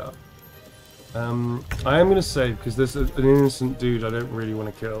fuck up. I am going to save, because there's an innocent dude I don't really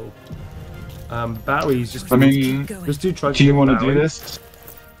want to kill. Bowie's just... this dude tried to do you want to Bowie. do this?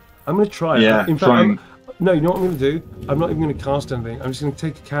 I'm going to try it. Yeah, In fact, no, you know what I'm going to do? I'm not even going to cast anything. I'm just going to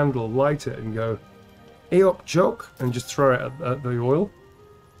take a candle, light it, and go... Eop joke, and just throw it at the oil.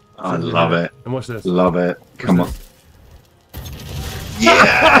 I love it. And watch this. Love it. Come on.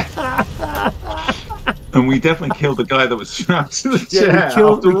 Yeah! And we definitely killed the guy that was strapped to the chair. Yeah, we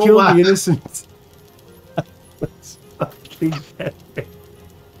killed the innocent. That's fucking epic.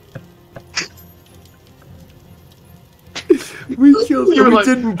 We killed him. We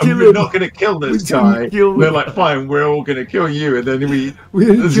didn't kill him. We're not going to kill this guy. They're like, fine, we're all going to kill you. And then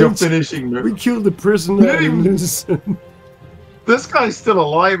you're finishing move. We killed the prisoner. This guy's still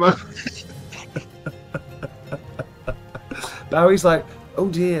alive. Bowie's like, oh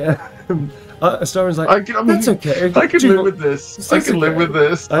dear. Starman's like, that's okay. I can live with this. I can live with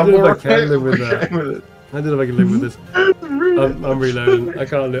this. I don't know if I can live with that. I don't know if I can live with this. I'm reloading. I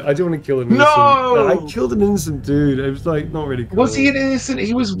can't live. I don't want to kill an innocent. No! I killed an innocent dude. It was like not really cool. Was he an innocent?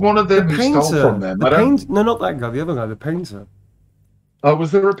 He was one of them who stole from them. No, not that guy. The other guy, the painter. Oh,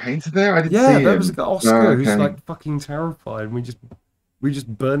 was there a painter there? I didn't see him. Yeah, there was a Oscar who's like fucking terrified. And we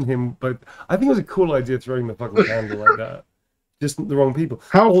just burned him. But I think it was a cool idea throwing the fucking candle like that. Just the wrong people.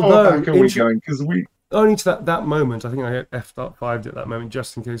 How far back are we going? Because we only to that moment. I think I F'd up 5'd at that moment,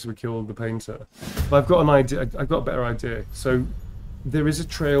 just in case we killed the painter. But I've got an idea. I've got a better idea. So there is a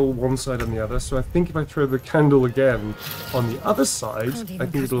trail one side and the other. So I think if I throw the candle again on the other side, I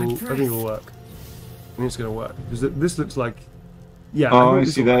think it'll work. I think it's going to work because this looks like. Yeah. Oh, I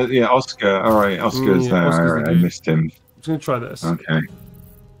see that. Yeah, Oscar. All right, Oscar's there. Oscar's I missed him. I'm just going to try this. Okay.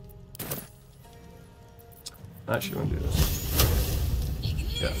 Actually, I'm going to do this.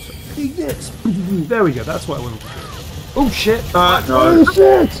 Yeah, so there we go. That's what I wanted to do. Oh shit! No. Oh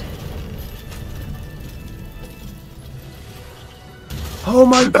shit! Oh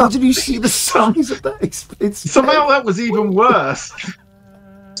my god! Did you see the size of that? It's somehow that was even worse.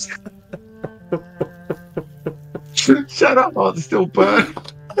 Shadow Heart's still burn.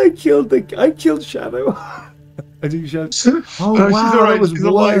 I killed Shadow. I do Shadow. Oh no, wow, she's all right. That was she's worse.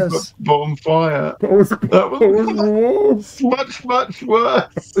 alive, but on fire. That was much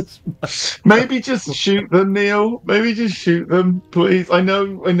worse. Maybe just shoot them, Neil. Maybe just shoot them, please. I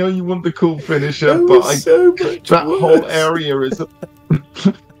know you want the cool finisher, but that whole area is.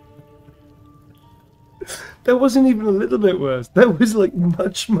 That wasn't even a little bit worse. That was like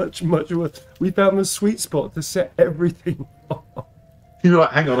much worse. We found the sweet spot to set everything off. You're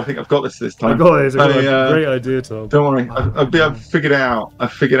like, hang on, I think I've got this time. I got it. Great idea, Tom. Don't worry, I've figured out. I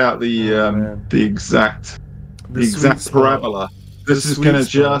figured out the exact parabola. This is gonna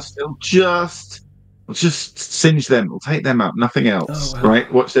just singe them. It'll take them out. Nothing else. Oh, wow.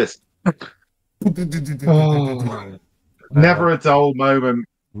 Right? Watch this. Never a dull moment.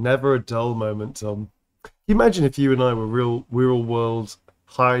 Never a dull moment, Tom. Can you imagine if you and I were real world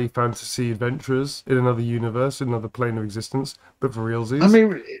high fantasy adventurers in another universe, in another plane of existence, but for realsies? I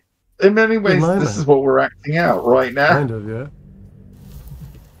mean, in many ways, this is what we're acting out right now. Kind of, yeah.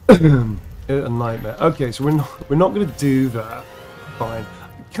 A nightmare. Okay, so we're not going to do that. Fine.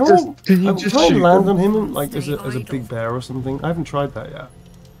 Can you just land on him like as a big bear or something? I haven't tried that yet.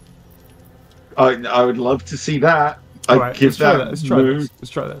 I would love to see that. I'd give that. Let's try this. Let's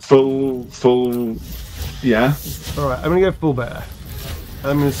try this. Full. Yeah. All right. I'm gonna go full bear.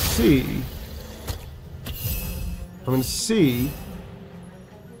 I'm gonna see.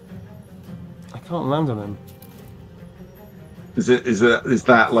 I can't land on him. Is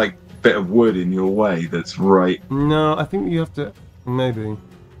that like bit of wood in your way that's right? No, I think you have to maybe.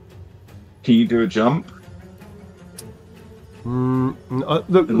 Can you do a jump?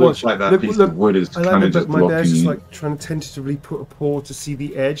 Look, it looks like that piece of wood is kind of just my bear's blocking just you. like trying to tentatively put a paw to see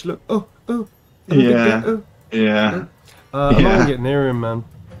the edge. Look, Yeah. I'm not gonna get near him, man.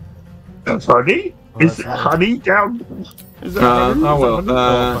 That's honey. Is honey down? Is that honey? Oh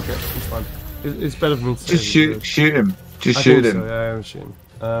well. Fuck it. It's fine. It's better for me to just shoot him. Just shoot him. So, yeah, I'm shooting.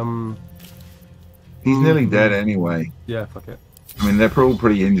 He's nearly dead anyway. Yeah, fuck it. I mean, they're all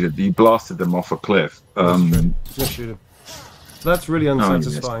pretty injured. You blasted them off a cliff. Just shoot him. That's really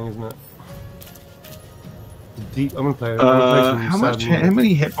unsatisfying, isn't it? Deep. I'm gonna play. How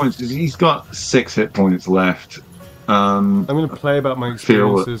many hit points? He's got 6 hit points left. I'm gonna play about my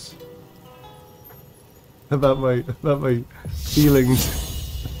experiences. About my feelings.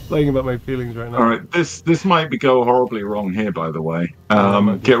 Playing about my feelings right now. All right, this might go horribly wrong here. By the way,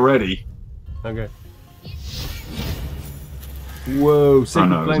 get ready. Okay. Whoa!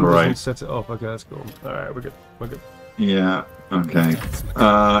 Sacred Flame doesn't set it off. Okay, that's cool. All right, we're good. We're good. Yeah. Okay.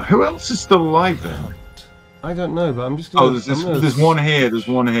 Who else is still alive then? I don't know, but I'm just gonna... there's one here. There's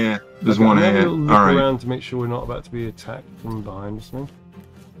one here. There's one here. All right. Around to make sure we're not about to be attacked from behind or something.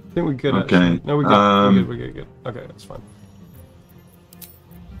 I think we're good. Okay. Actually. No, we're good. We're good. Okay, that's fine.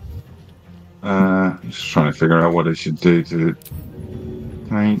 Just trying to figure out what I should do to.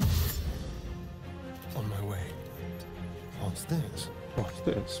 On my way. What's this? What's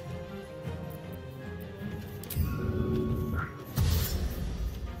this?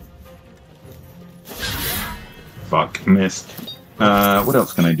 Fuck, missed. What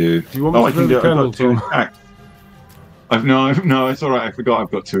else can I do? Do you want me to I can do. I've got 2 Tom? attacks. No, it's all right. I forgot.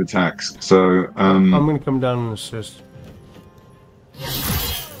 I've got 2 attacks. So I'm going to come down and assist.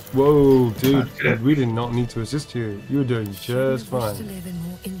 Whoa, dude! We did not need to assist you. You were doing just fine. To live in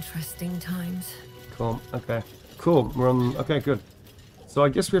more interesting times. Cool. Okay. Cool. We're on. Okay, good. So I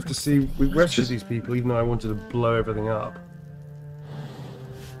guess we have to see. We rescued these people, even though I wanted to blow everything up.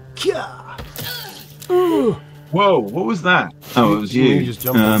 Yeah. Whoa! What was that? Oh, it was you. You just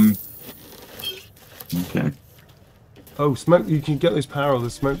jumped. Okay. Oh, smoke! You can get those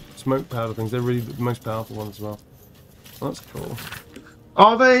smoke powder things. They're really the most powerful ones as well. Well, that's cool.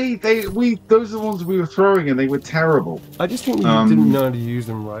 Are they? Those are the ones we were throwing, and they were terrible. I just think we didn't know how to use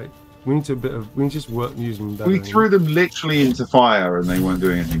them right. We need to we just use them better. We threw them literally into fire, and they weren't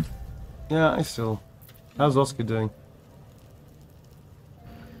doing anything. Yeah, how's Oscar doing?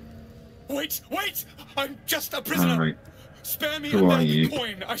 Wait! I'm just a prisoner. Right. Spare me Who are another you?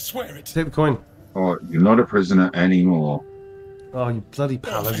 coin. I swear it. Take the coin. Oh, you're not a prisoner anymore. Oh, you bloody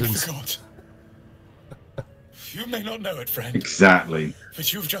paladins! Oh, thank God. You may not know it, friend. Exactly.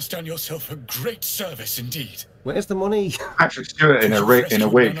 But you've just done yourself a great service indeed. Where's the money? Patrick Stewart in a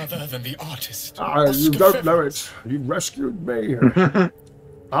wig. None other than the artist. You don't know it. You rescued me.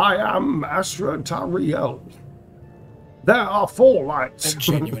 I am Zhentarim. There are 4 lights. A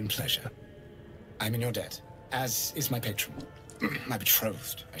genuine pleasure. I'm in your debt, as is my patron. My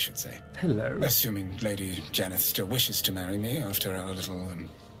betrothed, I should say. Hello. Assuming Lady Janeth still wishes to marry me after our little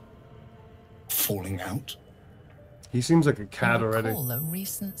falling out. He seems like a cad already. A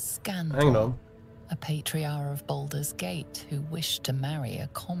recent scandal. Hang on. A patriarch of Baldur's Gate who wished to marry a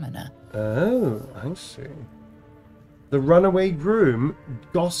commoner. Oh, I see. The runaway groom.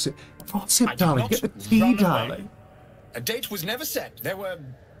 Gossip, darling. Get the tea, darling. A date was never set. There were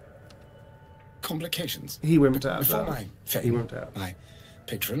complications. He wimped out. Before my fame, he wimped out. My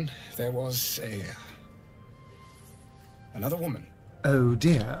patron, there was another woman. Oh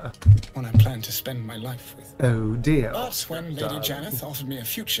dear. One I planned to spend my life with. Oh dear. But when Lady Janeth offered me a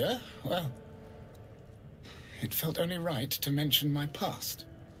future, well, it felt only right to mention my past.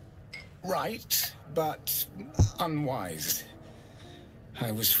 Right, but unwise.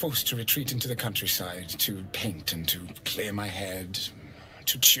 I was forced to retreat into the countryside to paint and to clear my head.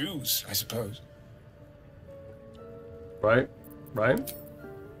 To choose, I suppose. Right?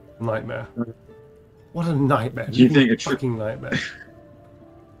 Nightmare. What a nightmare. Do you think it's fucking nightmare?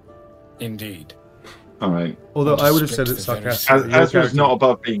 Indeed. All right. Although I would have said it's sarcastic. As was not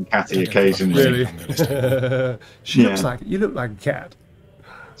above being catty occasionally. Really? You look like a cat.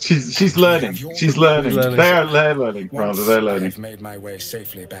 She's learning. She's learning. They're learning. Rather, they're learning. I've made my way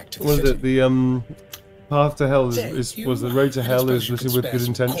safely back to the Was city. it the path to hell was the road to hell is littered with good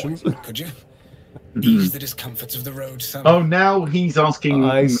intentions? Could you? Ease the discomforts of the road some. Oh, now he's asking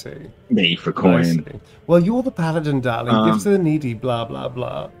me for coin. Well, you're the paladin, darling. Give to the needy, blah, blah,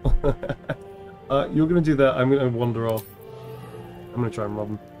 blah. You're going to do that. I'm going to wander off. I'm going to try and rob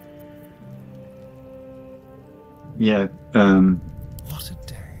him. Yeah. What a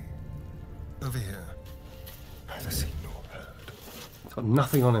day. Over here. Neither seen nor heard. Got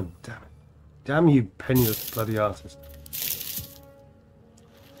nothing on him, damn it. Damn you, penniless bloody artist.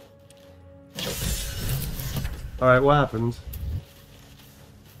 Alright, what happened?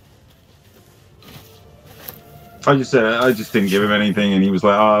 I just didn't give him anything, and he was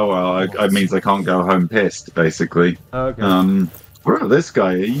like, "Oh well, it means I can't go home pissed." Basically. Okay. What about this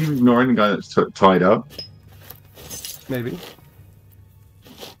guy? Are you ignoring the guy that's tied up? Maybe.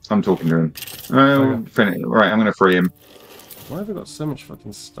 I'm talking to him. Right, I'm gonna free him. Why have I got so much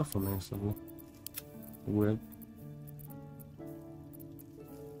fucking stuff on me suddenly? Weird.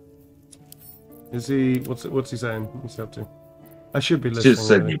 Is he? What's he saying? What's he up to? I should be listening. Just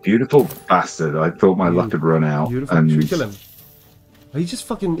said, "You beautiful bastard." I thought my luck had run out. Beautiful. And... Should we kill him? He just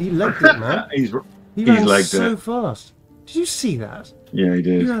fucking legged it, man. He's he ran legged so it. fast. Did you see that? Yeah, he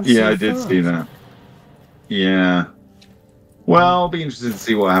did. Yeah, I did see that. Yeah. Well, I'll be interested to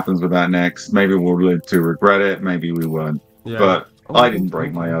see what happens with that next. Maybe we'll live to regret it. Maybe we won't. Yeah. But I didn't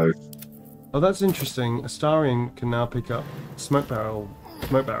break my oath. Oh, that's interesting. Astarion can now pick up smoke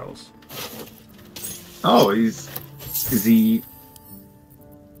barrels. Oh, is he?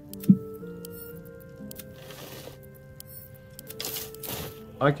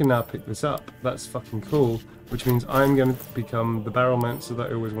 I can now pick this up. That's fucking cool. Which means I'm going to become the barrelmancer that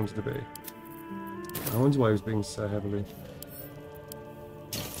I always wanted to be. I wonder why he was being so heavily.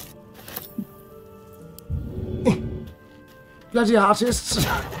 Bloody artists!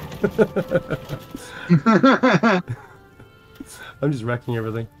 I'm just wrecking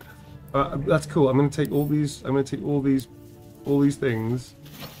everything. That's cool. I'm going to take all these. I'm going to take all these things,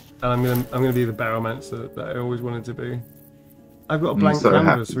 and I'm going to be the barrelmancer that I always wanted to be. I've got a blank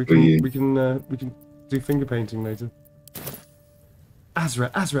canvas. We can do finger painting later. Azra,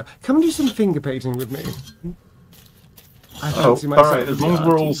 come and do some finger painting with me. All right. As long as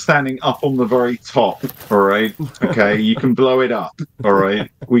we're all standing up on the very top, all right. Okay, you can blow it up. All right,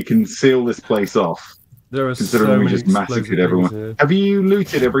 we can seal this place off. There are considering we just massacred everyone. Here. Have you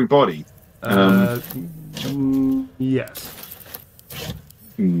looted everybody? Yes.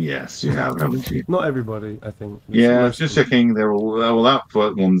 Yes, you have, haven't you? Not everybody, I think. Yeah, just checking. They're all up,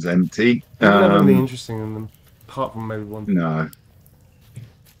 but one's empty. There's nothing really interesting in them, apart from maybe one. No.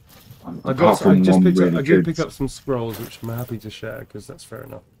 I did pick up some scrolls, which I'm happy to share because that's fair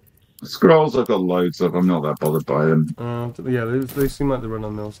enough. Scrolls, I've got loads of. I'm not that bothered by them. Yeah, they seem like the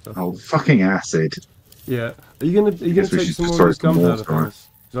run-on-mill stuff. Oh, fucking acid! Yeah, are you gonna take some more of these gunpowder things?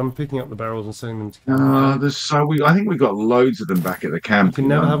 Because I'm picking up the barrels and sending them to camp. I think we got loads of them back at the camp. You can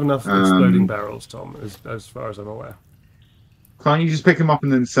never have enough exploding barrels, Tom, as far as I'm aware. Can't you just pick them up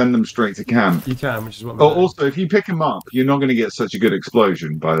and then send them straight to camp? You can, which is what. Also, if you pick them up, you're not going to get such a good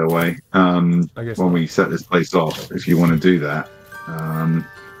explosion. By the way, I guess when we set this place off, if you want to do that,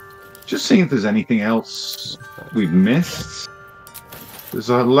 just seeing if there's anything else we've missed. There's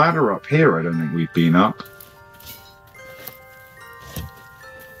a ladder up here. I don't think we've been up.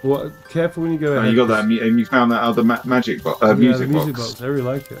 What? Careful when you go ahead. You got that, and you found that other music box. The music box. I really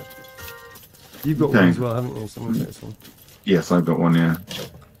like it. You've got one as well, haven't you? Someone said this one. Yes, I've got one. Yeah.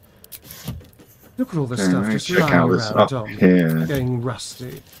 Look at all this stuff just check out this up Tom. here. Getting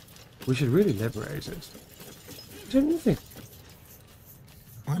rusty. We should really liberate it. Don't you think?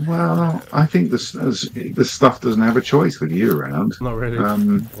 Well, I think this stuff doesn't have a choice with you around. Not really.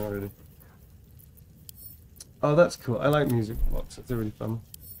 Not really. Oh, that's cool. I like music boxes. They're really fun.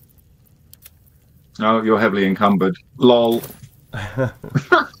 Oh, you're heavily encumbered. Lol.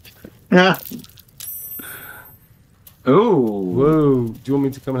 Yeah. Oh. Whoa. Do you want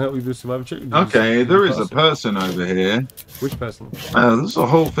me to come and help you with the survival check? Okay, there is a person over here. Which person? There's a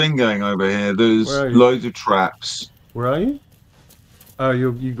whole thing going over here. There's loads of traps. Where are you? Oh,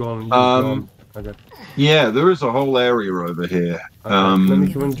 you've gone. Gone. Okay. Yeah, there is a whole area over here. Okay, let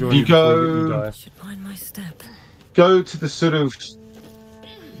me come and join you. Go to the sort of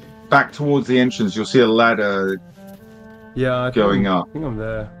back towards the entrance. You'll see a ladder. Yeah, going up. I think I'm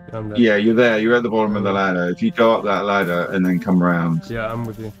there. Yeah, you're there. You're at the bottom of the ladder. If you go up that ladder and then come around. Yeah, I'm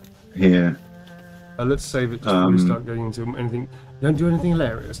with you. Here. Let's save it just before we start getting into anything. You don't do anything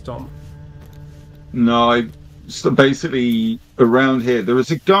hilarious, Tom. No, basically around here there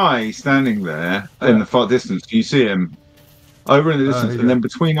is a guy standing there in the far distance. Do you see him? Over in the distance, and then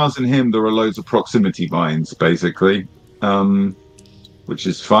between us and him there are loads of proximity vines, basically, which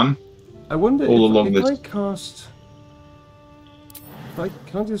is fun. I wonder all if, along if this. I cast. Can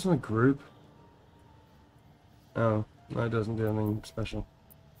I do this on a group? Oh, no, it doesn't do anything special.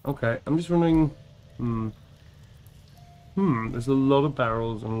 Okay, I'm just wondering. There's a lot of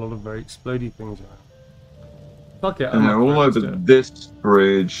barrels and a lot of very explodey things around. Fuck it. And they're all over this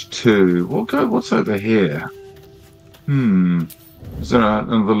bridge too. What's over here? Is there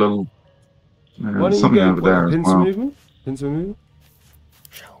another little Why don't something you go over there as pincer well. movement? Pincer movement?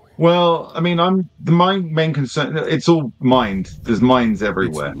 Well, I mean, my main concern. It's all mined. There's mines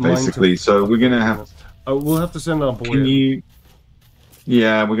everywhere, basically. So we're gonna have. We'll have to send our boy. Can you?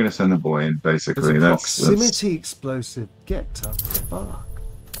 Yeah, we're gonna send the boy in. Basically, that's proximity explosive. Get to fuck.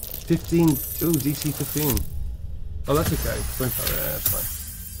 15. Oh, DC 15. Oh, that's okay. 25. Yeah, that's fine.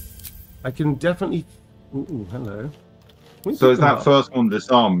 I can definitely. Ooh, hello. So is that first one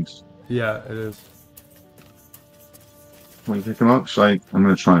disarmed? Yeah, it is. Will you pick him up? I'm going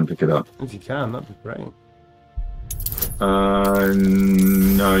to try and pick it up. If you can, that'd be great.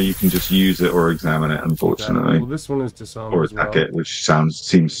 No, you can just use it or examine it, unfortunately. Okay. Well, this one is disarmed. Or attack it, which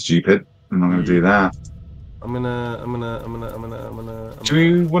seems stupid. I'm not going to do that. I'm gonna. Do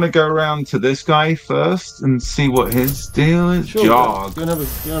we want to go around to this guy first and see what his deal is? Sure. Jog. Go and have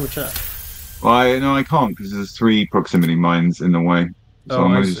a chat. No, I can't because there's 3 proximity mines in the way. So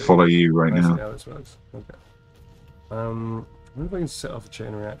I'm going to just follow you right now. I see how this works. Okay. I wonder if I can set off a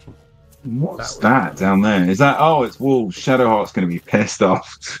chain reaction. What's that down there? Is that? Oh, it's wolves. Shadowheart's going to be pissed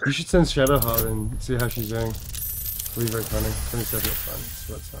off. You should send Shadowheart in, see how she's doing. It'll be very funny. 27, that's fine.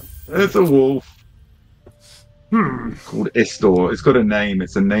 So that's fine. It's a wolf. Called Istor. It's got a name.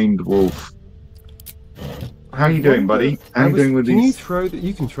 It's a named wolf. How are you doing, buddy? How are you doing with these? Can you throw that?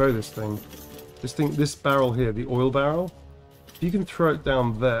 You can throw this thing. This barrel here, the oil barrel. If you can throw it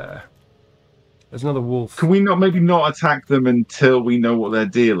down there. There's another wolf. Can we maybe not attack them until we know what their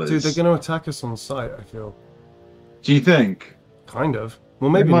deal is? Dude, they're going to attack us on sight, I feel. Do you think? Kind of.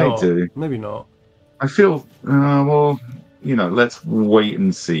 Well, maybe not. Maybe not. I feel, well, let's wait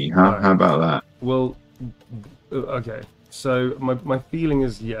and see. Huh? Right. How about that? Well, okay. So my feeling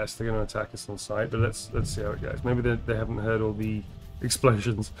is yes, they're going to attack us on sight, but let's see how it goes. Maybe they haven't heard all the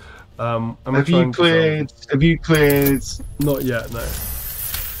explosions. Have you cleared? Not yet, no.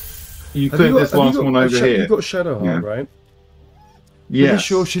 You cleared this last one over here. You've got Shadowheart, right? Yeah. Pretty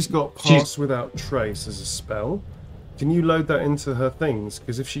sure she's got Pass Without Trace as a spell. Can you load that into her things?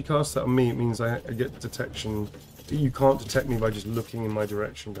 Because if she casts that on me, it means I get detection. You can't detect me by just looking in my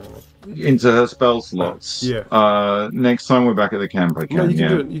direction, kind of. Into her spell slots. Yeah. Next time we're back at the camp, I can. No, you can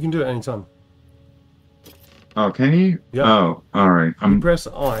do it. You can do it anytime. Oh, can you? Yeah. Oh, all right. You press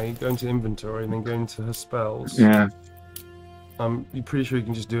I, go into inventory, and then go into her spells. Yeah. You're pretty sure you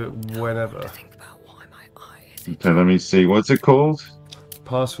can just do it whenever. Okay, let me see. What's it called?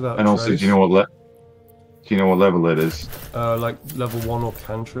 Pass Without Trace. And also, do you know what level it is? Like level 1 or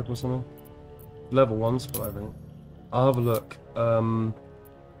cantrip or something. Level 1 spell, I think. I'll have a look.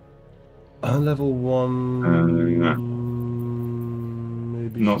 Level 1.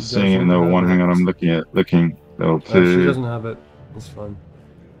 Maybe. Not seeing it in level 1. Hang on, I'm looking. Level 2. She doesn't have it. It's fine.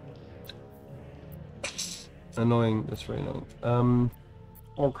 Annoying. That's very annoying.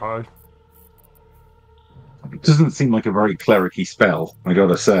 Okay. It doesn't seem like a very cleric-y spell, I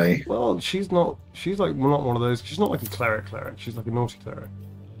gotta say. Well, she's not. She's like not one of those. She's not like a cleric. She's like a naughty cleric.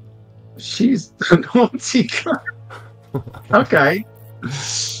 She's a naughty cleric. Okay. I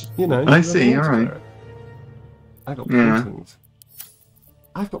see. All right. Cleric. I got paintings.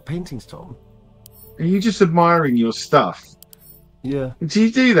 I've got paintings, Tom. Are you just admiring your stuff? Yeah. Do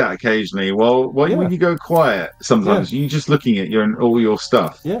you do that occasionally? When you go quiet, sometimes you just looking at all your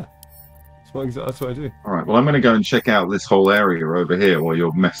stuff. Yeah. That's what I do. All right. Well, I'm going to go and check out this whole area over here while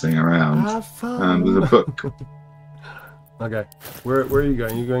you're messing around. Have fun. There's a book. Okay. Where are you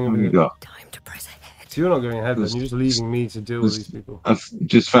going? You're going over here. Time to press ahead. So you're not going ahead, then. You're just leaving me to deal with these people. I've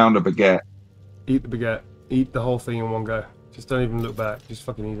just found a baguette. Eat the baguette. Eat the whole thing in one go. Just don't even look back. Just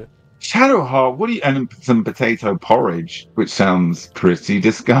fucking eat it. Shadowheart, and some potato porridge, which sounds pretty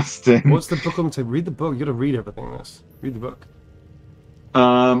disgusting. What's the book on the table? Read the book. You gotta read everything in this. Read the book.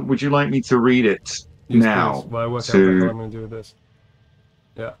 Would you like me to read it now? Well, I work out what I'm gonna do with this.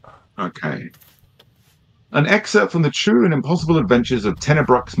 Yeah. Okay. An excerpt from the true and impossible adventures of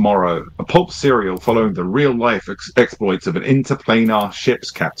Tenebrux Morrow, a pulp serial following the real-life exploits of an interplanar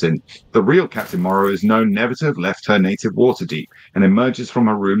ship's captain. The real Captain Morrow is known never to have left her native Waterdeep, and emerges from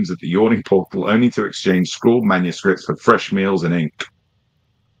her rooms at the yawning portal only to exchange scrawled manuscripts for fresh meals and ink.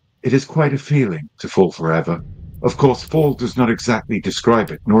 It is quite a feeling to fall forever. Of course, fall does not exactly describe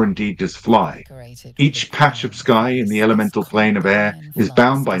it, nor indeed does fly. Each patch of sky in the elemental plane of air is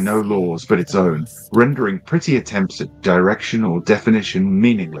bound by no laws but its own, rendering pretty attempts at direction or definition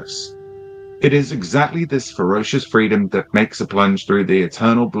meaningless. It is exactly this ferocious freedom that makes a plunge through the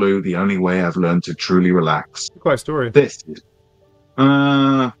eternal blue the only way I've learned to truly relax. Quite a story. This is...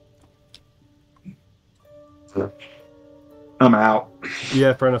 I'm out.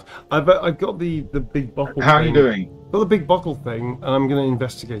 Yeah, fair enough. I've got the big bottle. How thing. are you doing? Got the big bottle thing, and I'm going to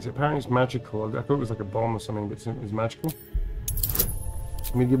investigate it. Apparently, it's magical. I thought it was like a bomb or something, but it's magical.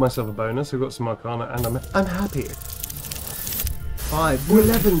 I'm going to give myself a bonus. I've got some Arcana, and I'm happy. 5,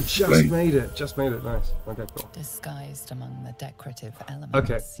 11, just made it. Just made it. Nice. Okay, cool. Disguised among the decorative elements.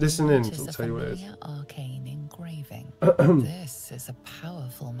 Okay, listen in. I'll tell you what it is. Arcane engraving. This is a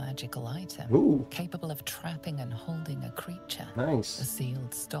powerful magical item, Ooh. capable of trapping and holding a creature. Nice. The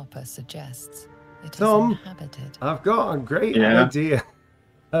sealed stopper suggests it Tom, is inhabited. I've got a great idea.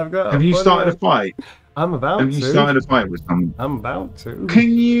 Have you started a fight? I'm about to. Have you started a fight with someone? I'm about to.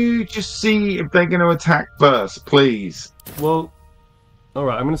 Can you just see if they're going to attack first, please? Well, all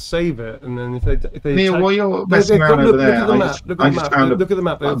right. I'm going to save it, and then if they Neil, attack, while you're messing around over there, look at the map. Look at the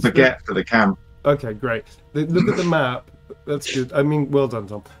map. A baguette for the camp. Okay, great. Look at the map. That's good. I mean, well done,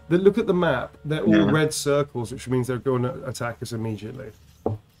 Tom. Look at the map. They're all red circles, which means they're going to attack us immediately.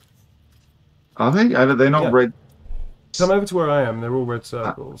 Are they? They're not red. Come over to where I am. They're all red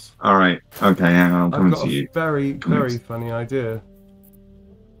circles. All right. Okay, hang on. I'm coming to you. I've got a very funny idea.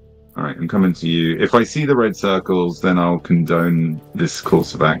 All right, I'm coming to you. If I see the red circles, then I'll condone this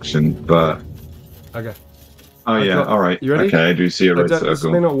course of action. But okay. Oh yeah. All right. You ready? Okay, I do see a red circle. This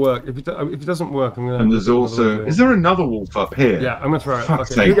may not work. If it doesn't work, I'm gonna. And there's also. Is there another wolf up here? Yeah, I'm gonna throw it.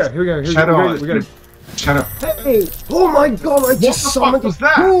 Fuck's Okay. sake. Here we go. Shut up. We got it. Shut up. Hey! Oh my God! I just summoned. What the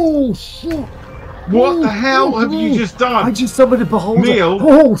fuck was that? Oh shit! What the hell have you just done? I just summoned a beholder. Neil.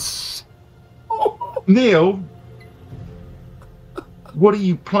 Oh shit! Neil. What are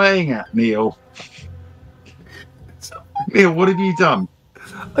you playing at, Neil? Neil, what have you done?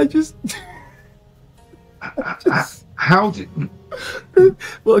 I just... How did...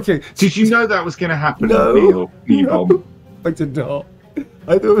 Well, okay. Did you know that was going to happen, No. Neil? No, I did not.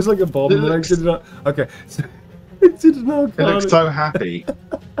 I thought it was like a bomb, and I did not... Okay. So, I did not... It looks so happy.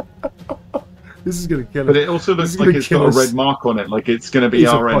 This is going to kill it. But it also looks like it's got a red mark on it, like it's going to be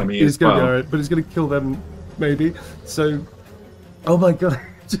our enemy as well. But it's going to kill them, maybe. So... Oh my God, I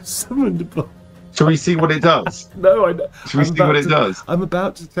just summoned a bomb. Shall we see what it does? No, I know. Shall we see what it does? I'm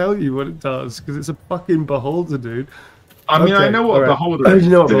about to tell you what it does, because it's a fucking beholder, dude. I mean, I know what a beholder is,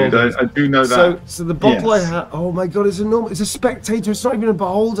 dude. I do know that. So the bottle I had... Oh my God, it's enormous. It's a spectator. It's not even a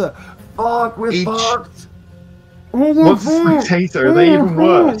beholder. Fuck, we're fucked. What's a spectator? Are they even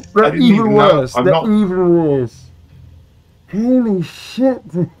worse? They're even worse. They're even worse. Holy shit.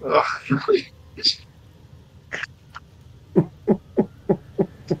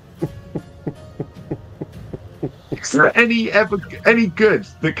 Is there any good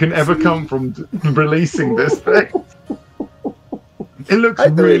that can ever come from releasing this thing? It looks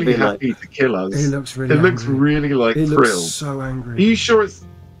really happy to kill us. It looks really. It looks really like thrilled. Looks so angry. Are you sure it's?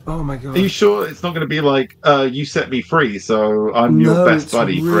 Oh my God. Are you sure it's not going to be like you set me free, so I'm your best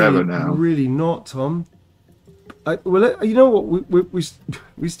buddy forever now? Really not, Tom. Well, you know what?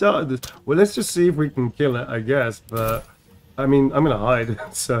 We started this. Well, let's just see if we can kill it, I guess. But I mean, I'm gonna hide.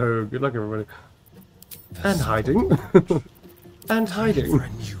 So good luck, everybody. And hiding. And hiding.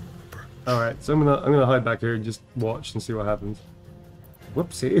 All right, so I'm gonna hide back here and just watch and see what happens.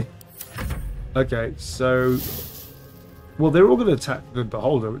 Whoopsie. Okay, so well, they're all gonna attack the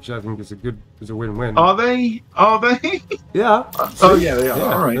beholder, which I think is a win-win. Are they? Are they? Yeah. Oh yeah, they are.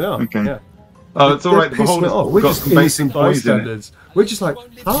 Yeah, all right. They are. Okay. Yeah. Oh, it's all right. The beholder's We're got just some basic innocent poison. bystanders. We're just like,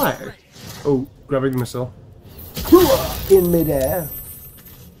 hi. Oh, grabbing the missile. In midair.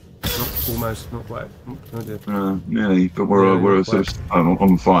 Almost, not quite. Oh dear. Nearly, but we're sort of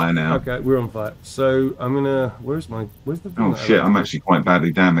on fire now. Okay, we're on fire. So I'm gonna. Where's the? Oh shit! I'm actually quite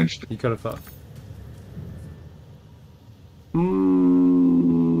badly damaged. You kind of fucked.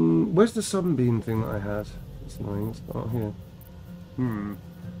 Where's the sunbeam thing that I had? It's annoying. It's not here.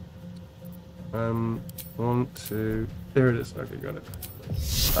 1, 2. There it is. Okay, got it.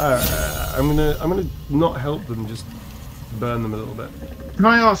 I'm gonna not help them. Just burn them a little bit. Can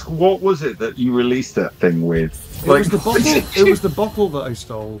I ask, what was it that you released that thing with? It was the bottle. It was the bottle that I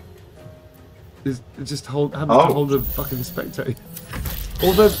stole. It just happens to hold a fucking spectator.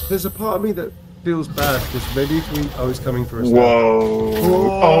 Although there's a part of me that feels bad because maybe if we... Oh, he's coming for us. Whoa!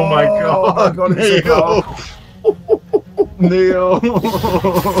 Oh my God! God, Neil! Neil!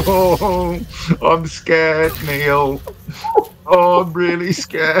 I'm scared, Neil. Oh, I'm really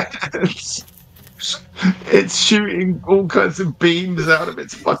scared. It's shooting all kinds of beams out of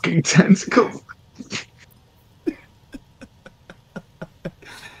its fucking tentacles.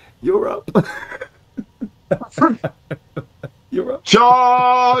 You're up. You're up.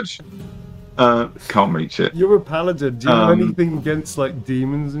 Charge! Can't reach it. You're a paladin. Do you have anything against like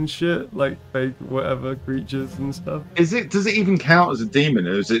demons and shit, like fake whatever creatures and stuff? Does it even count as a demon,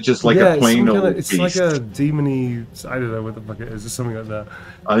 or is it just like a plain old beast? It's like a demony. I don't know what the fuck it is. It's something like that.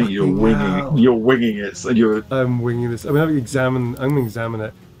 I think you're winging. You're winging it. So I'm winging this. I'm gonna examine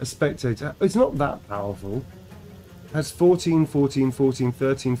it. A spectator. It's not that powerful. It has 14, 14, 14,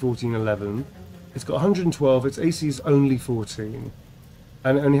 13, 14, 11. It's got 112. Its AC is only 14.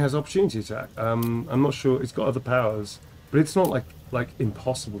 And it only has opportunity attack. I'm not sure. It's got other powers, but it's not like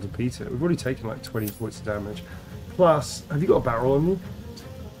impossible to beat it. We've already taken like 20 points of damage. Plus, have you got a barrel on you?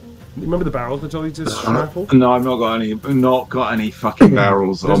 Remember the barrels I told you to shuffle? No, I've not got any fucking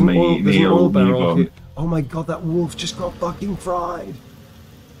barrels on me. There's an oil barrel here. Oh my god, that wolf just got fucking fried.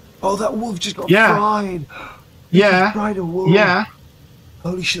 Oh, that wolf just got fried. Yeah. Fried a wolf. Yeah.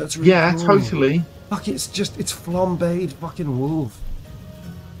 Holy shit, that's really cool. Totally. Fuck, it's flambéed fucking wolf.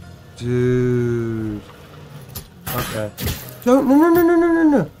 Dude. Okay.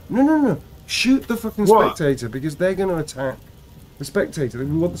 No. Shoot the fucking spectator, because they're going to attack the spectator. We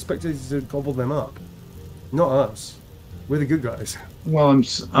want the spectator to gobble them up, not us. We're the good guys. Well, I'm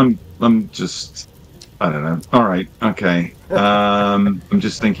just, I don't know. All right, okay. I'm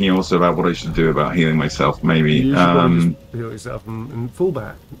just thinking also about what I should do about healing myself. Maybe. You should just heal yourself and fall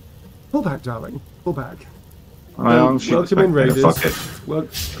back. Fall back, darling. Fall back. Welcome in, Raiders. Fuck it.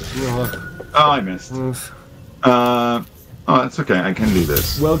 I missed. Oh, that's okay. I can do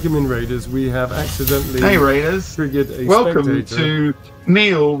this. Welcome in, Raiders. We have accidentally triggered a Welcome spectator. to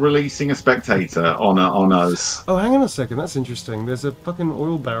Neil releasing a spectator on us. Oh, hang on a second. That's interesting. There's a fucking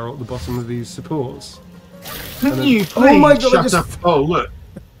oil barrel at the bottom of these supports. Can you please oh my god, shut up? Oh, look.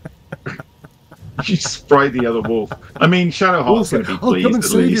 You sprayed the other wolf. I mean, Shadowheart's going to be pleased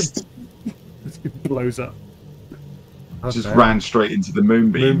at least. It blows up. Just ran straight into the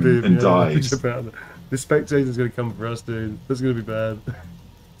moonbeam and died. The spectator's going to come for us, dude. That's going to be bad.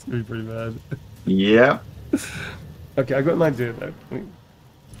 It's going to be pretty bad. Yeah. Okay, I got an idea though.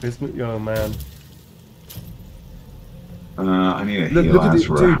 Oh man. I need a heal. Look at it,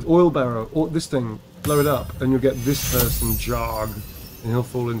 dude. Oil barrel. Or this thing. Blow it up, and you'll get this person jog, and he'll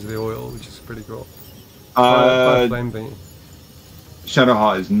fall into the oil, which is pretty cool. Flame thing.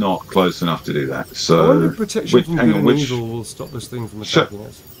 Shadowheart is not close enough to do that. So I wonder if protection from good and evil will stop this thing from attacking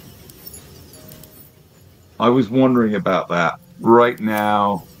us. I was wondering about that. Right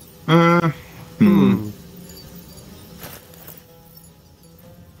now,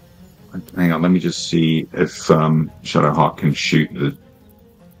 Hang on, let me just see if Shadowheart can shoot the...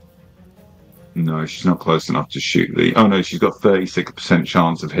 No, she's not close enough to shoot the... Oh no, she's got 36%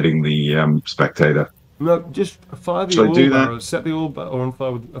 chance of hitting the spectator. No, just fire the oil barrel. Set the oil barrel on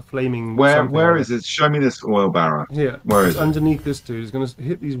fire with a flaming... Where is it? Show me this oil barrel. Here. Where is it? Underneath this dude. It's going to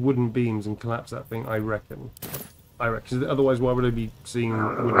hit these wooden beams and collapse that thing, I reckon. Otherwise, why would I be seeing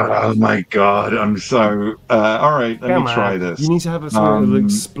wooden Oh my god, I'm so... Alright, let me try this. You need to have something that will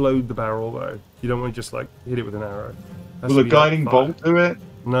explode the barrel, though. You don't want to just, like, hit it with an arrow. Will a guiding bolt do it?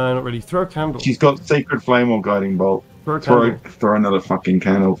 No, not really. Throw a candle. She's got Sacred Flame or Guiding Bolt. Throw another fucking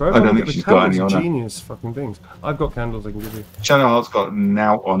candle. I don't think she's got any on her. Genius fucking things. I've got candles I can give you. Shadowheart's got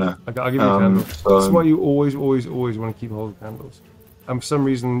now on her. I'll give you a candle. That's why you always want to keep hold of candles. And for some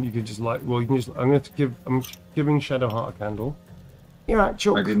reason, you could just like... Well, you can just... I'm giving Shadowheart a candle. Here,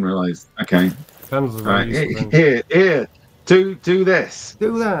 actually. I didn't realise. Okay. Candles are very useful. Here. Do this.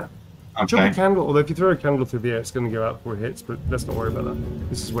 Do that. Okay. Drop a candle, although if you throw a candle through the air, it's going to go out before it hits, but let's not worry about that.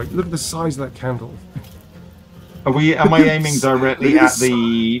 This is look at the size of that candle. Am I aiming directly at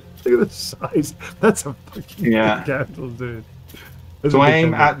the... Look at the size. That's a fucking big candle, dude. Do I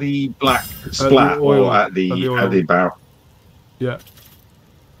aim at the black splat or at the barrel? Yeah.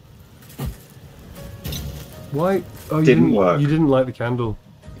 Why? Oh, you didn't work. You didn't light the candle.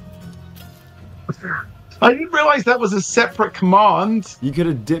 I didn't realise that was a separate command. You could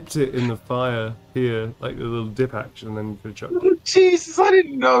have dipped it in the fire here, like the little dip action, and then you could have chucked it. Oh, Jesus, I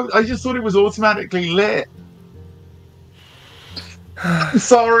didn't know. I just thought it was automatically lit.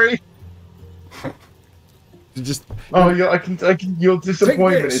 Sorry. You just... Oh, I can. Your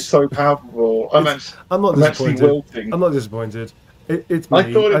disappointment is so palpable. I'm actually wilting. I'm not disappointed. It's me.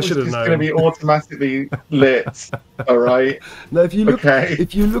 I thought it was just going to be automatically lit. All right. No, if you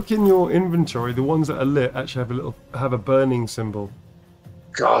look in your inventory, the ones that are lit actually have a burning symbol.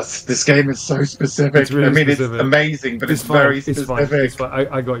 God, this game is so specific. It's really specific. It's amazing, but it's very specific. It's fine.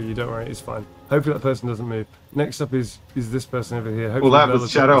 I got you. Don't worry. It's fine. Hopefully that person doesn't move. Next up is this person over here. Hopefully well, that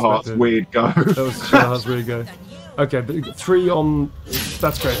was Shadowheart's weird go. That was Shadowheart's weird go. Okay, but 3 on...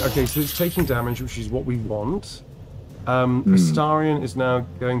 That's great. Okay, so it's taking damage, which is what we want. Astarion is now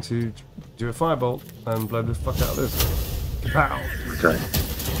going to do a firebolt and blow the fuck out of this. Pow! Okay.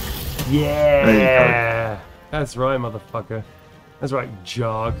 Yeah! That's right, motherfucker. That's right,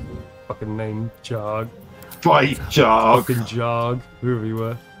 Jog. Fucking name, Jog. Fight, Jog. Fucking Jog. Whoever you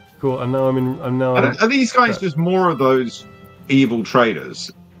were. Cool, and now Are these guys just more of those evil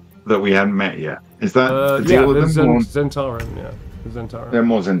traders that we hadn't met yet? Is that the deal with them? Zhentarim, yeah. Zhentarim. They're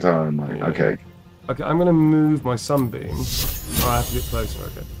more Zhentarim, right? Yeah. Okay. Okay, I'm gonna move my sunbeam. Oh, I have to get closer,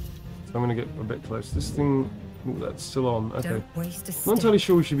 okay. So I'm gonna get a bit close. This thing, ooh, that's still on, okay. I'm not entirely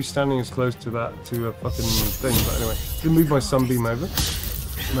sure we should be standing as close to that, to a fucking thing, but anyway. I'm gonna move my sunbeam over.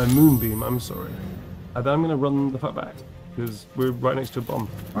 My moonbeam, I'm sorry. And then I'm gonna run the fuck back, because we're right next to a bomb.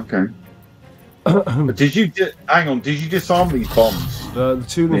 Okay. But did you, hang on, did you disarm these bombs? The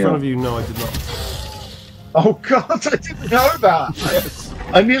two in front of you, no, I did not. Oh god, I didn't know that! Yes.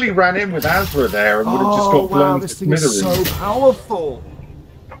 I nearly ran in with Azra there and would have just got blown to this thing is so powerful!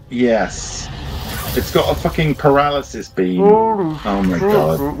 Yes. It's got a fucking paralysis beam. Oh my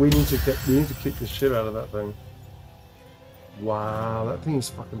god. We need to kick the shit out of that thing. Wow, that thing is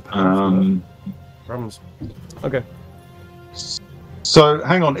fucking powerful. Okay. So,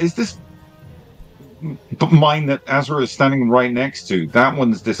 hang on, is this mine that Azra is standing right next to? That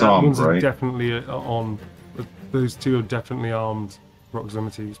one's disarmed, that right? Definitely on. Those two are definitely armed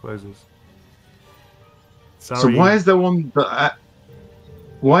proximity explosives. Sorry. So why is there one that...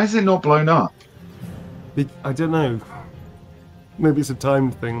 why is it not blown up? I don't know. Maybe it's a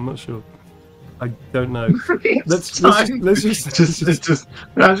timed thing, I'm not sure. I don't know. let's just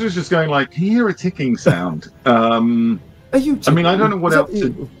Azra's just going like, can you hear a ticking sound? Are you I mean, I don't know what else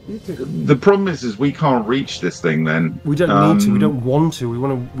to... The problem is we can't reach this thing then. We don't need to, we don't want to. We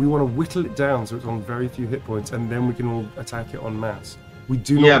want to whittle it down so it's on very few hit points and then we can all attack it en masse. We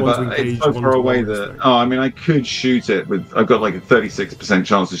do not want to engage. It's so far away that... Oh, I mean, I could shoot it with... I've got like a 36%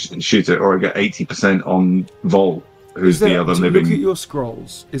 chance to shoot it, or I get 80% on Volt, who's the other living... Look at your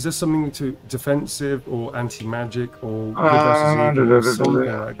scrolls. Is there something to defensive or anti-magic or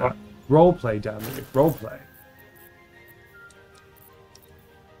something like that? Roleplay, damn it. Roleplay.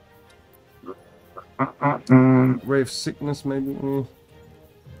 Ray of sickness, maybe.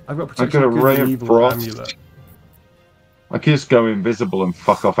 I've got protection. I've got a ray of frost. Amulet. I could just go invisible and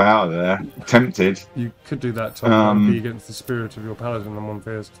fuck off out of there. Tempted. You could do that, Tom. Be against the spirit of your paladin on one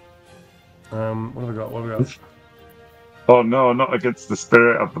fist. What have I got? What have I got? Oh no, not against the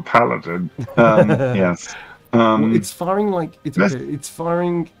spirit of the paladin. Yes. Well, it's firing like it's okay. It's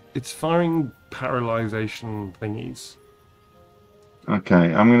firing paralyzation thingies.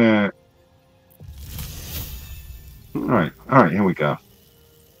 Okay, I'm gonna. All right, here we go.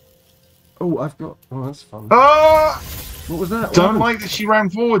 Oh, I've got. Oh, that's fun. Oh! What was that? Don't like that she ran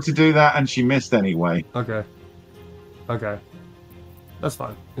forward to do that and she missed anyway. Okay. Okay. That's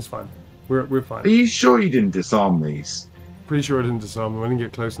fine. It's fine. We're fine. Are you sure you didn't disarm these? Pretty sure I didn't disarm them. I didn't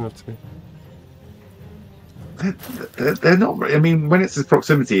get close enough to. They're not. I mean, when it's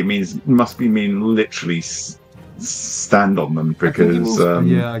proximity, it must mean literally stand on them because.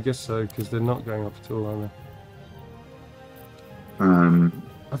 Yeah, I guess so because they're not going up at all, are they?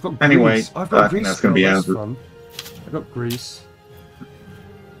 I've got anyway. I've got I think that's going to be fun. I've got grease.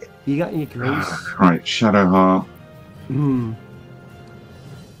 You got your grease. Right, Shadowheart.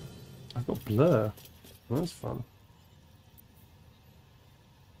 I've got blur. Well, that's fun.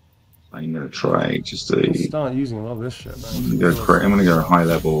 I'm going to try just to start using a lot of this shit, man. I'm going to go high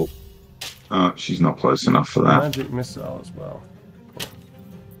level. She's not close enough for that. Magic missile as well.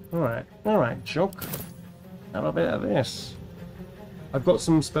 Cool. Alright, Chuck. Have a bit of this. I've got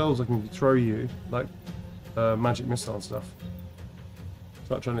some spells I can throw you, like magic missile and stuff.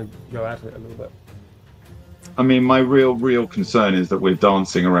 Start trying to go at it a little bit. I mean, my real concern is that we're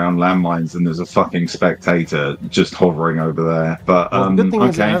dancing around landmines and there's a fucking spectator just hovering over there. But well, the good thing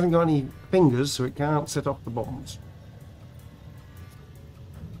is it hasn't got any fingers, so it can't set off the bombs.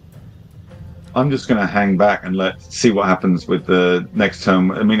 I'm just going to hang back and see what happens with the next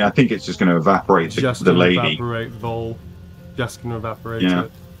turn. I mean, I think it's just going to evaporate the lady. Evaporate Vol. Just going to evaporate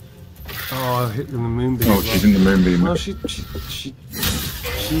it. Oh, I hit in the moonbeam. Oh, she's in the moonbeam. No, she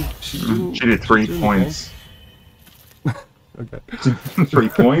did 3 points. Okay. 3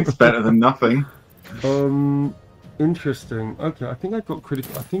 points, better than nothing. Interesting. Okay, I think I've got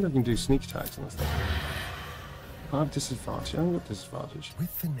critical. I think I can do sneak attacks on this thing. I have disadvantage. I haven't got disadvantage. With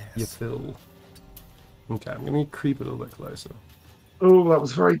finesse. You fill. Okay, I'm going to creep a little bit closer. Oh, that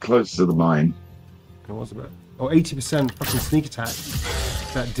was very close to the mine. It was a bit. Oh, 80% fucking sneak attack.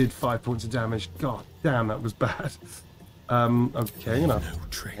 That did 5 points of damage. God damn, that was bad. Okay, enough. No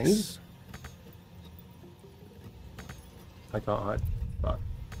trace. I can't hide. Fuck.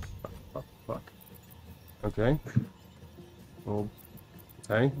 Fuck. Okay. Well,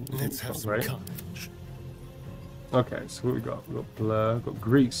 okay. Let's have some great. carnage. Okay, so what we got? We've got blur, we've got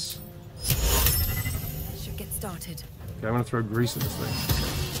grease. Should get started. Okay, I'm gonna throw grease at this thing.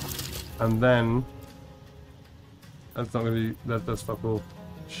 And then that's not gonna be that's fuck all.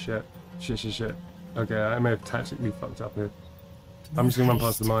 Shit. Okay, I may have tactically fucked up here. I'm just gonna run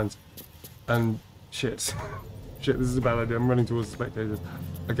past the mines. And shit. Shit, this is a bad idea. I'm running towards the spectators.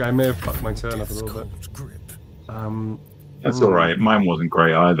 Okay, I may have fucked my turn up a little bit. That's alright. Mine wasn't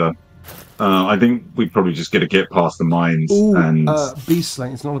great either. I think we probably just get past the mines. Ooh, and beast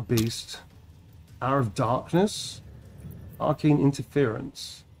slaying. It's not a beast. Hour of darkness. Arcane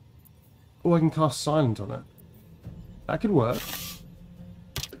interference. Oh, I can cast silent on it. That could work.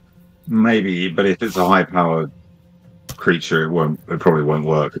 Maybe, but if it's a high-powered creature, it probably won't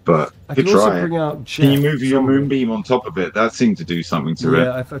work. But I could can also try bring it. out Jet. Can you move your moonbeam on top of it? That seemed to do something to it.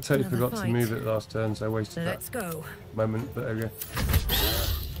 Yeah, I totally forgot to move it last turn, so I wasted Let's go. moment. But there we go.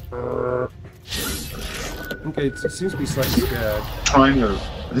 Okay, it seems to be slightly scared. Trying to.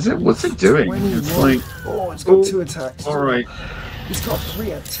 What's it doing? 21. It's like. Oh, it's got 2 attacks. Alright. It's got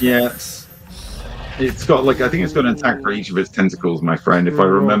 3 attacks. Yeah. It's got I think it's got an attack for each of its tentacles, my friend. If I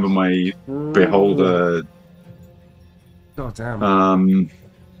remember my Beholder. God damn.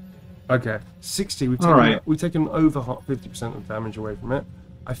 Okay, 60. We've taken over 50% of damage away from it.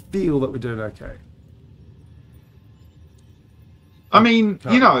 I feel that we're doing okay. I mean,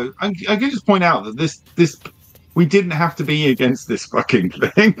 you know, I can just point out that this we didn't have to be against this fucking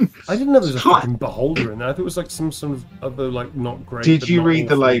thing. I didn't know there was a fucking beholder in there. I thought it was like some sort of other, like, not great. Did you read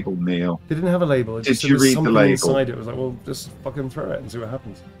the label, Neil? They didn't have a label. It just Did you read the label? Inside it was like, well, just fucking throw it and see what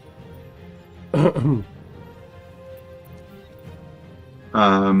happens. You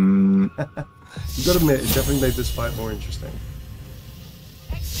gotta admit, it definitely made this fight more interesting.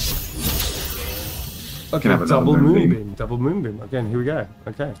 Okay, double moonbeam. Double moonbeam. Again, here we go.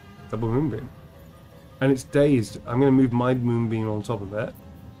 Okay, double moonbeam. And it's dazed. I'm going to move my moonbeam on top of it.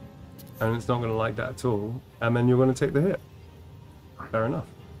 And it's not going to like that at all. And then you're going to take the hit. Fair enough.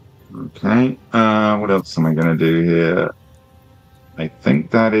 Okay. What else am I going to do here? I think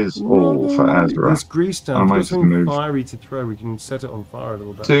that is all for Azra. There's grease down. There's something fiery to throw. We can set it on fire a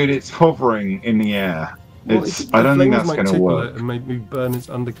little bit. Dude, it's hovering in the air. Well, I don't think that's going to work. It and make me burn its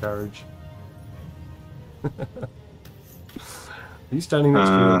undercarriage. Are you standing next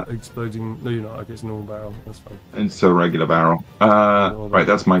to an exploding? No, you're not. Okay, it's a normal barrel. That's fine. It's a regular barrel. Right,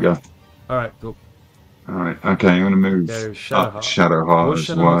 that's my go. Alright, cool. Alright, okay, I'm going to move up Shadowheart as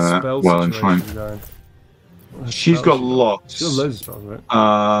well and try and... She's got lots. She's got loads of spells, right?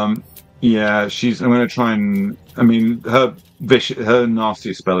 Yeah, I'm going to try and... I mean, her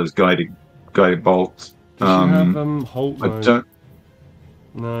nastiest spell is Guided Bolt. Does she have Halt mode? I don't...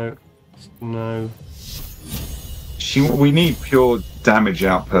 No. We need pure damage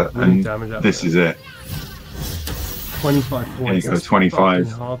output, and this is it. 25 points. There you go, 25.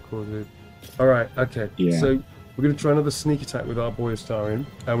 Hardcore, dude. Alright, okay. Yeah. So, we're going to try another sneak attack with our boy Astarion,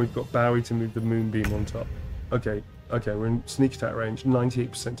 and we've got Bowie to move the moonbeam on top. Okay, we're in sneak attack range,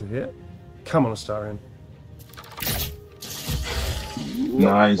 98% to hit. Come on, Astarion.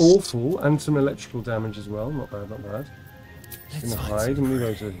 Nice. Not awful, and some electrical damage as well. Not bad, not bad. Just going to hide and move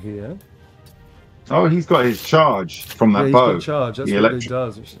over here. Oh, he's got his charge from that bow. He's got charge. That's what it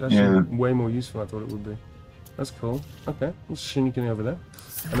does. It's actually way more useful than I thought it would be. That's cool. Okay, let's sneaking over there.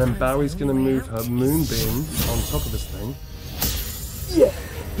 And then Bowie's going to move her moonbeam on top of this thing. Yeah!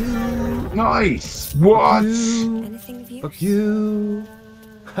 Nice! What? Fuck you!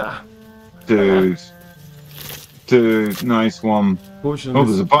 Ha! Dude, nice one. Oh,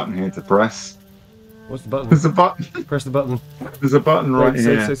 there's a button here to press. What's the button? There's a button. Press the button. There's a button right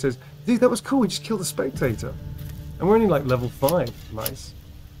here. Says, dude, that was cool. We just killed the spectator. And we're only like level 5. Nice.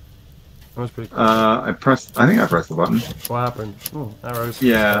 That was pretty cool. I think I pressed the button. What happened? Oh, arrows.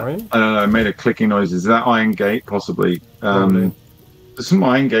 Yeah. Sorry. I don't know. It made a clicking noise. Is that iron gate? Possibly. There's some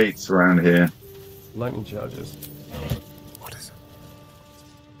iron gates around here. Lightning charges. What is it?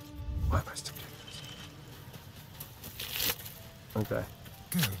 Why am I still doing this? Okay.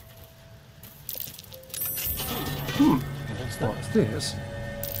 What's this?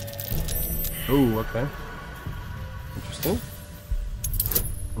 Oh, okay. Interesting.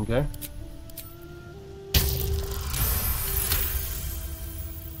 Okay.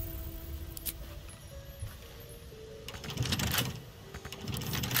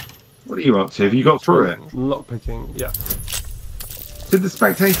 What are you up to? Have you got through it? Lockpicking, yeah. Did the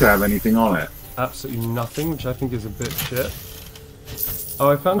spectator have anything on it? Absolutely nothing, which I think is a bit shit. Oh,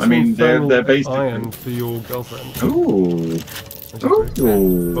 I found some they're basically iron for your girlfriend. Ooh.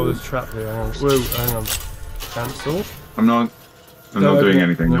 Ooh. Oh, there's a trap here. Hang on. Whoa, hang on. Cancel. I'm not doing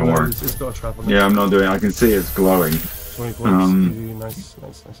anything. Don't worry. It's got a trap on it. Yeah, I'm not doing. I can see it's glowing. 20 points. Nice.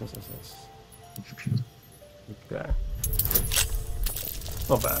 Okay.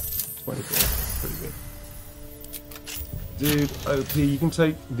 Not bad. 24. Pretty good. Dude, OP, you can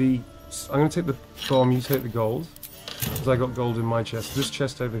take the... I'm going to take the bomb, you take the gold. Because I got gold in my chest. This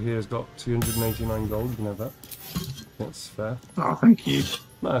chest over here has got 289 gold. You can have that. That's fair. Oh, thank you.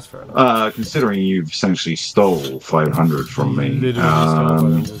 No, that's fair enough. Considering you've essentially stole 500 from me. Literally stole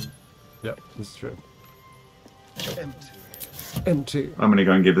 500. Yep, this is true. Empty. I'm gonna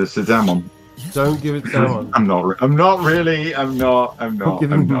go and give this to Damon. Don't give it to Damon. I'm not really. Don't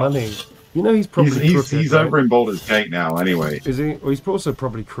give him money. You know he's probably crooked, he's right? over in Baldur's Gate now. Anyway, is he? Well, he's also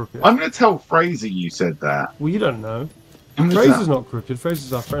probably crooked. I'm gonna tell Fraser you said that. Well, you don't know. Fraser's not crooked.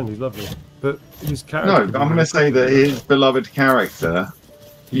 Fraser's our friend. He's lovely. But his character. No, I'm gonna say that his beloved character,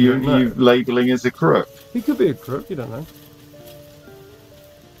 you labeling as a crook. He could be a crook. You don't know.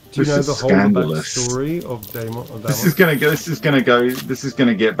 Do you know the whole backstory of Damon? This is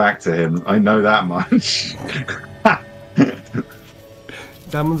gonna get back to him. I know that much.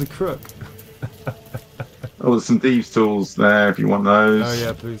 Damon's a crook. Oh, there's some thieves' tools there if you want those. Oh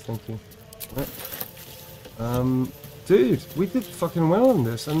yeah, please, thank you. Right. Dude, we did fucking well on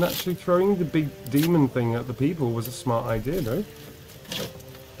this, and actually throwing the big demon thing at the people was a smart idea, right?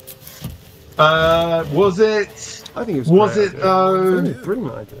 Was it? I think it was. Was it though? It was a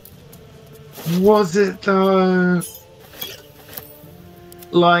brilliant idea. Was it though?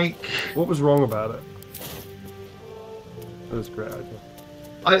 Like, what was wrong about it? That was a great idea.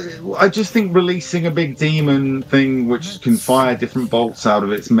 I just think releasing a big demon thing which can fire different bolts out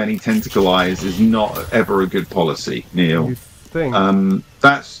of its many tentacle eyes is not ever a good policy, Neil. You think?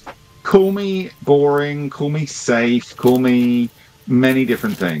 That's, call me boring, call me safe, call me many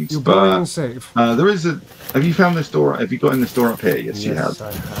different things. You're boring and safe. There is a. Have you found this door? Have you got in this door up here? Yes, you have.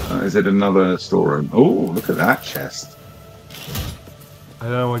 I have. Is it another storeroom? Oh, look at that chest. I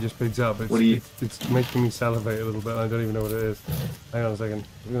don't know why I just picked up, but it's making me salivate a little bit. I don't even know what it is. Hang on a second.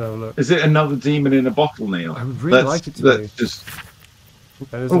 I'm gonna have a look. Is it another demon in a bottle, Neil? I would really like it to be. Just...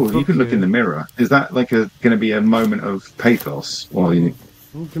 Okay, oh, you can look in the mirror. Is that like going to be a moment of pathos while you?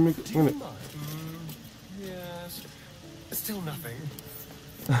 Give me. Yes. Still nothing.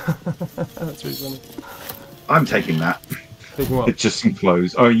 That's really funny. I'm taking that. Taking what? It's just some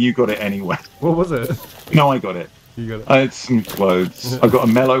clothes. Oh, you got it anyway. What was it? No, I got it. You got it. It's some clothes. I've got a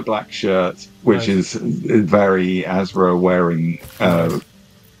mellow black shirt, which is very Azra wearing. Yeah,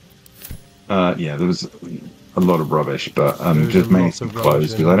 there was a lot of rubbish, but just mainly some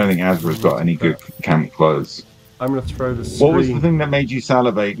clothes because I don't think Azra's got any good camp clothes. I'm gonna throw the screen. What was the thing that made you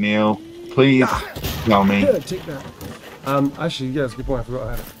salivate, Neil? Please tell me. Yeah, take that. Actually, yeah, that's a good point. I forgot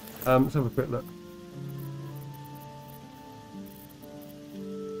I had it. Let's have a quick look.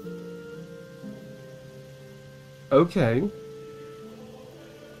 Okay.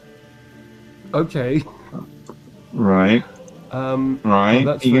 Okay. Right. Right.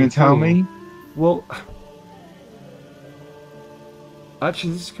 Well, are you going to tell me? Well,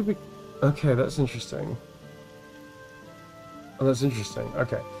 actually, this could be. Okay, that's interesting. Oh, that's interesting.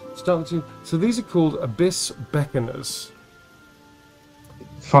 Okay. Start to. So these are called Abyss Beckoners.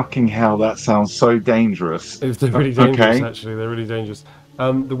 Fucking hell, that sounds so dangerous. If they're really dangerous, actually, they're really dangerous.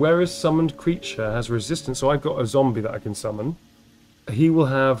 The wearer's summoned creature has resistance, so I've got a zombie that I can summon. He will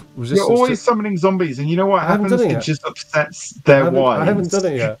have resistance. You're always summoning zombies, and you know what happens? It just upsets their wives. I haven't done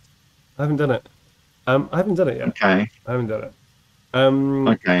it yet. I haven't done it. I haven't done it yet. Okay. I haven't done it.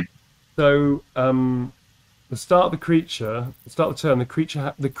 Okay. So, the start of the creature, the start of the turn,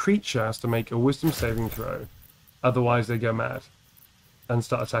 the creature has to make a wisdom saving throw, otherwise they go mad and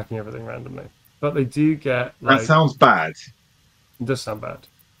start attacking everything randomly. But they do get. Like, that sounds bad. It does sound bad.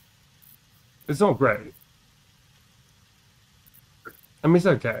 It's not great. I mean, it's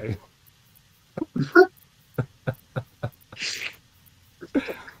okay.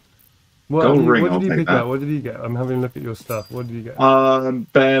 What did you pick up? What did you get? I'm having a look at your stuff. What did you get?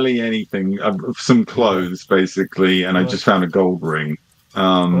 Barely anything. Some clothes, basically, and I just found a gold ring.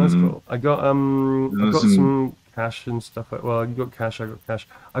 That's cool. I got some cash and stuff. Well, you got cash. I got cash.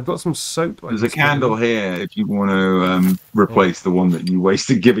 I've got some soap. There's a candle here if you want to replace the one that you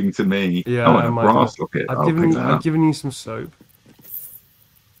wasted giving to me. Yeah, oh, and a brass locket. I've given you some soap.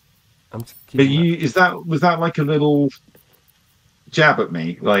 Was that like a little jab at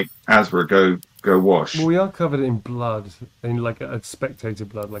me, like Azra, go wash? Well, we are covered in blood, in like a spectator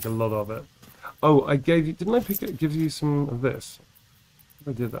blood, like a lot of it. Oh, I gave you. Didn't I give you some of this?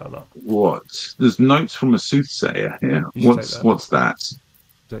 I did that or not. What? There's notes from a soothsayer here. What's that?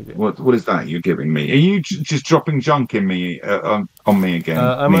 What is that you're giving me? Are you just dropping junk in me on me again?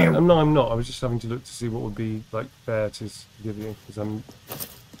 I'm not. I was just having to look to see what would be like fair to give you because I'm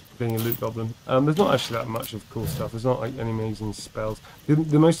being a loot goblin. There's not actually that much of cool stuff. There's not like any amazing spells.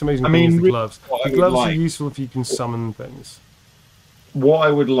 The most amazing thing is the gloves. The gloves are useful if you can summon things. What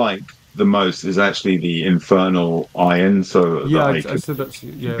I would like the most is actually the infernal iron. So yeah, I said that's that's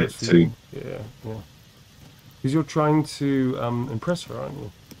yeah. Because you're trying to impress her, aren't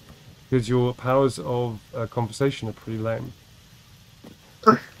you? Because your powers of conversation are pretty lame.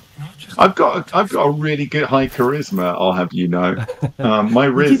 I've got a really good high charisma. I'll have you know. My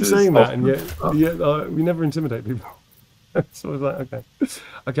Riz keep saying that, and yet we never intimidate people. So I was like, okay,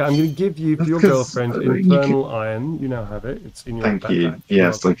 I'm going to give you for your girlfriend infernal iron. You now have it. It's in your backpack. Thank you.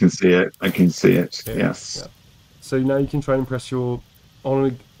 Yes, I can see it. I can see it. Yeah, yes. Yeah. So now you can try and impress your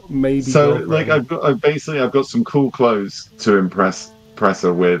maybe. So like I've got some cool clothes to impress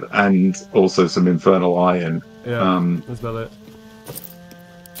her with, and also some infernal iron. Yeah, that's about it.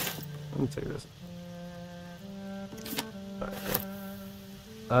 Let me take this.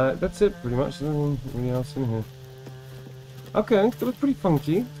 Right. That's it, pretty much. There's nothing really else in here. Okay, that was pretty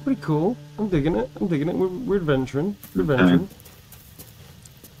funky. It's pretty cool. I'm digging it. We're adventuring. Okay.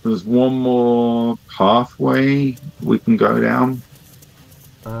 There's one more pathway we can go down.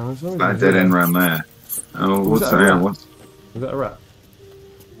 That dead end around there. Oh, what's that? Is that a rat?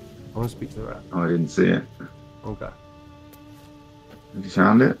 I want to speak to the rat. Oh, I didn't see it. Okay. Have you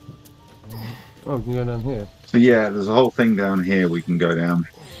found it? Oh, we can go down here. So yeah, there's a whole thing down here we can go down.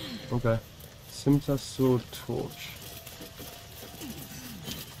 Okay. Scimitar sword torch.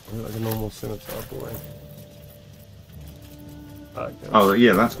 Like a normal scimitar boy. Okay. Oh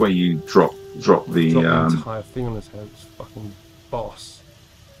yeah, that's where you drop the entire thing on his head. It's fucking boss.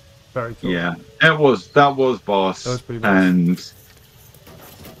 Very cool. Yeah, that was boss. That was pretty boss. And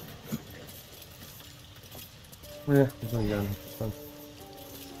yeah, it's fun.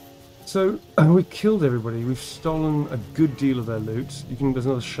 So we killed everybody. We've stolen a good deal of their loot. There's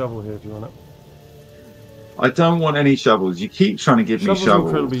another shovel here if you want it. I don't want any shovels. You keep trying to give me shovels. Shovels are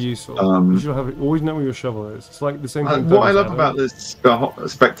incredibly useful. You should always know where your shovel is. It's like the same thing. What I love about this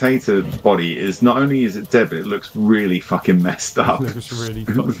spectator body is not only is it dead, but it looks really fucking messed up. It looks really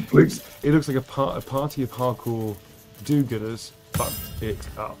fucking. It looks like a party of hardcore do-gooders fucked it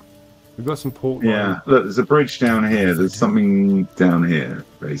up. We've got some pork. Yeah, look, there's a bridge down here. There's something down here,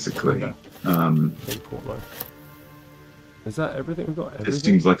 basically. Okay. Pork line. Is that everything we've got? Everything? This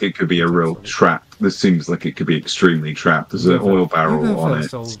seems like it could be a real trap. This seems like it could be extremely trapped. There's an oil barrel on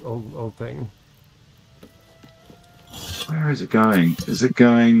it. Old thing. Where is it going? Is it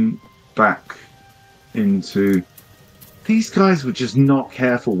going back into... These guys were just not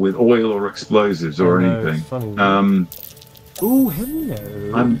careful with oil or explosives or anything. It's funny, oh,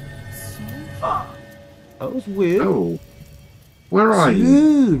 hello. That was weird. Oh. Where are you?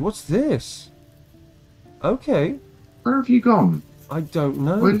 Dude, what's this? Okay. Where have you gone? I don't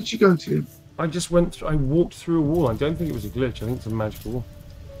know. Where did you go to? I just went through... I walked through a wall. I don't think it was a glitch. I think it's a magical wall.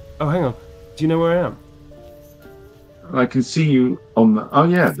 Oh, hang on. Do you know where I am? I can see you on the... Oh,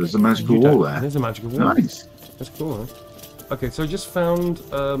 yeah. There's a magical wall there. There's a magical wall. Nice. That's cool, huh? Okay, so I just found...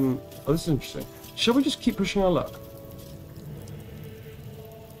 oh, this is interesting. Shall we just keep pushing our luck?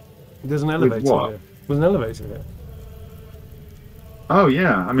 There's an elevator here. There's an elevator here. Oh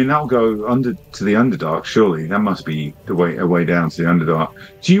yeah, I mean that'll go to the underdark. Surely that must be a way down to the underdark.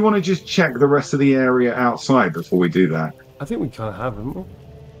 Do you want to just check the rest of the area outside before we do that? I think we kind of have, haven't we?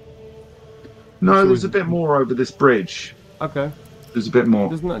 No, there's a bit more over this bridge. Okay. There's a bit more.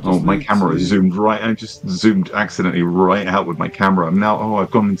 Oh, my camera zoomed right. I just zoomed accidentally right out with my camera. Now,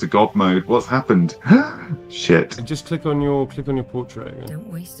 I've gone into God mode. What's happened? Shit. And just click on your portrait again. Don't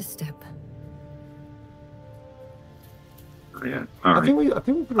waste a step. Yeah. All right. I think we've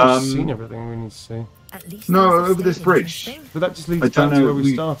pretty much seen everything we need to see. At least no, over this bridge. But that just leads back to where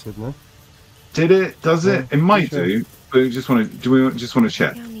we started, no? Did it? Does it? It might do. But we just want to. Do we just want to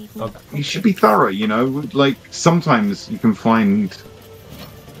check? Okay. You should be thorough, you know. Like sometimes you can find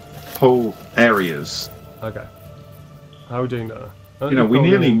whole areas. Okay. How are we doing that? You know,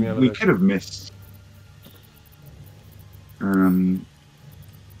 we could have missed. Oh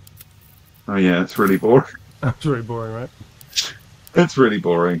yeah, it's really boring. It's really boring, right? It's really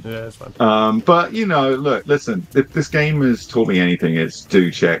boring. Yeah, it's fine. But you know, look, listen. If this game has taught me anything, it's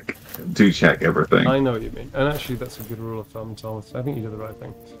do check everything. I know what you mean, and actually, that's a good rule of thumb, Thomas. I think you did the right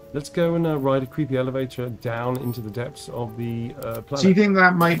thing. Let's go and ride a creepy elevator down into the depths of the planet. Do you think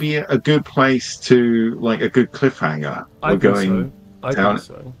that might be a good place to, like, a good cliffhanger? I think so. I down, think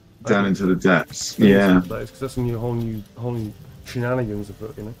so. down into the depths. Yeah. Because that's a whole new shenanigans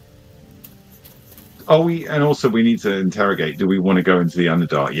afoot, you know. Oh, and also we need to interrogate. Do we want to go into the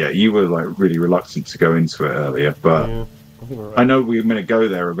Underdark? Yeah, you were like really reluctant to go into it earlier, but yeah, I think we're right. I know we're going to go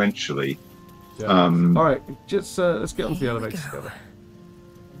there eventually. Yeah. All right, just let's get onto the elevator together.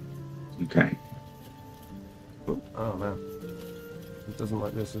 Okay. Oh man, it doesn't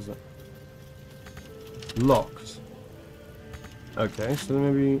like this, is it? Locked. Okay, so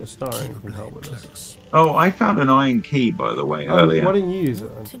maybe a starring can help with this. Oh, I found an iron key, by the way, earlier. Why didn't you use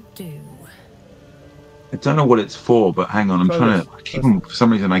it then? To do. I don't know what it's for, but hang on, I'm trying to. For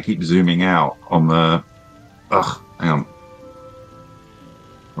some reason, I keep zooming out on the. Ugh, hang on.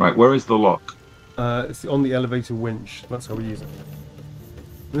 Right, where is the lock? It's on the elevator winch. That's how we use it.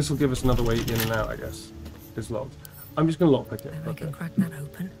 This will give us another way in and out, I guess. It's locked. I'm just gonna lockpick it. I can crack that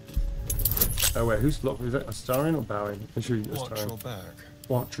open. Oh wait, who's locked? Is that Astarion or Bowing? I'm sure you're Astarion. Watch your back.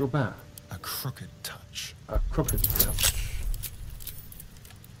 Watch your back. A crooked touch. A crooked touch.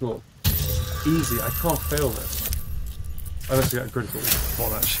 Cool. Easy. I can't fail this. Unless you get a critical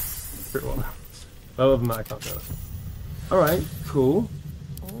one, actually. Critical one. Other than that, I can't do it. Alright, cool.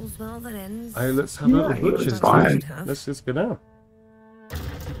 All's well that ends. Let's have a little butcher's. Let's go down.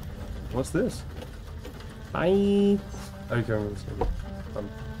 What's this? Bye. Okay, I'm going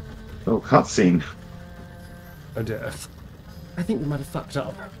Oh, cutscene. Oh dear. I think we might have fucked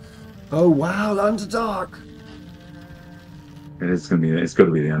up. Oh wow, the Underdark. It is gonna be. It's got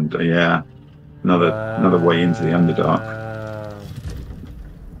to be the under. Yeah, another way into the Underdark.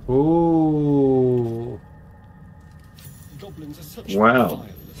 Ooh. Wow.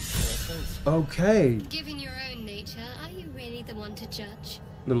 Okay. Given your own nature, are you really the one to judge?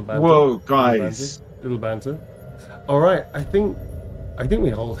 Little banter. Whoa, guys. Little banter. All right, I think we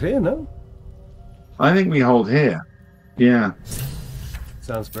hold here, no? I think we hold here. Yeah.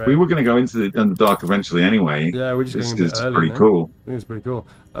 Sounds great. We were going to go into the Underdark eventually anyway. Yeah, we're just going a bit early, pretty cool. I think it's pretty cool.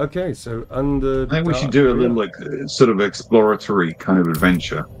 Okay, so Underdark. I think we should do a little like sort of exploratory kind of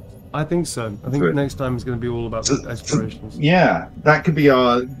adventure. I think so. I think next time is going to be all about the explorations. Yeah, that could be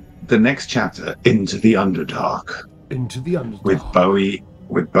the next chapter, Into the Underdark. Into the Underdark.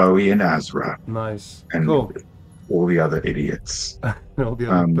 With Bowie and Azra. Nice. And cool. all the other idiots. All the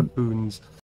other baboons.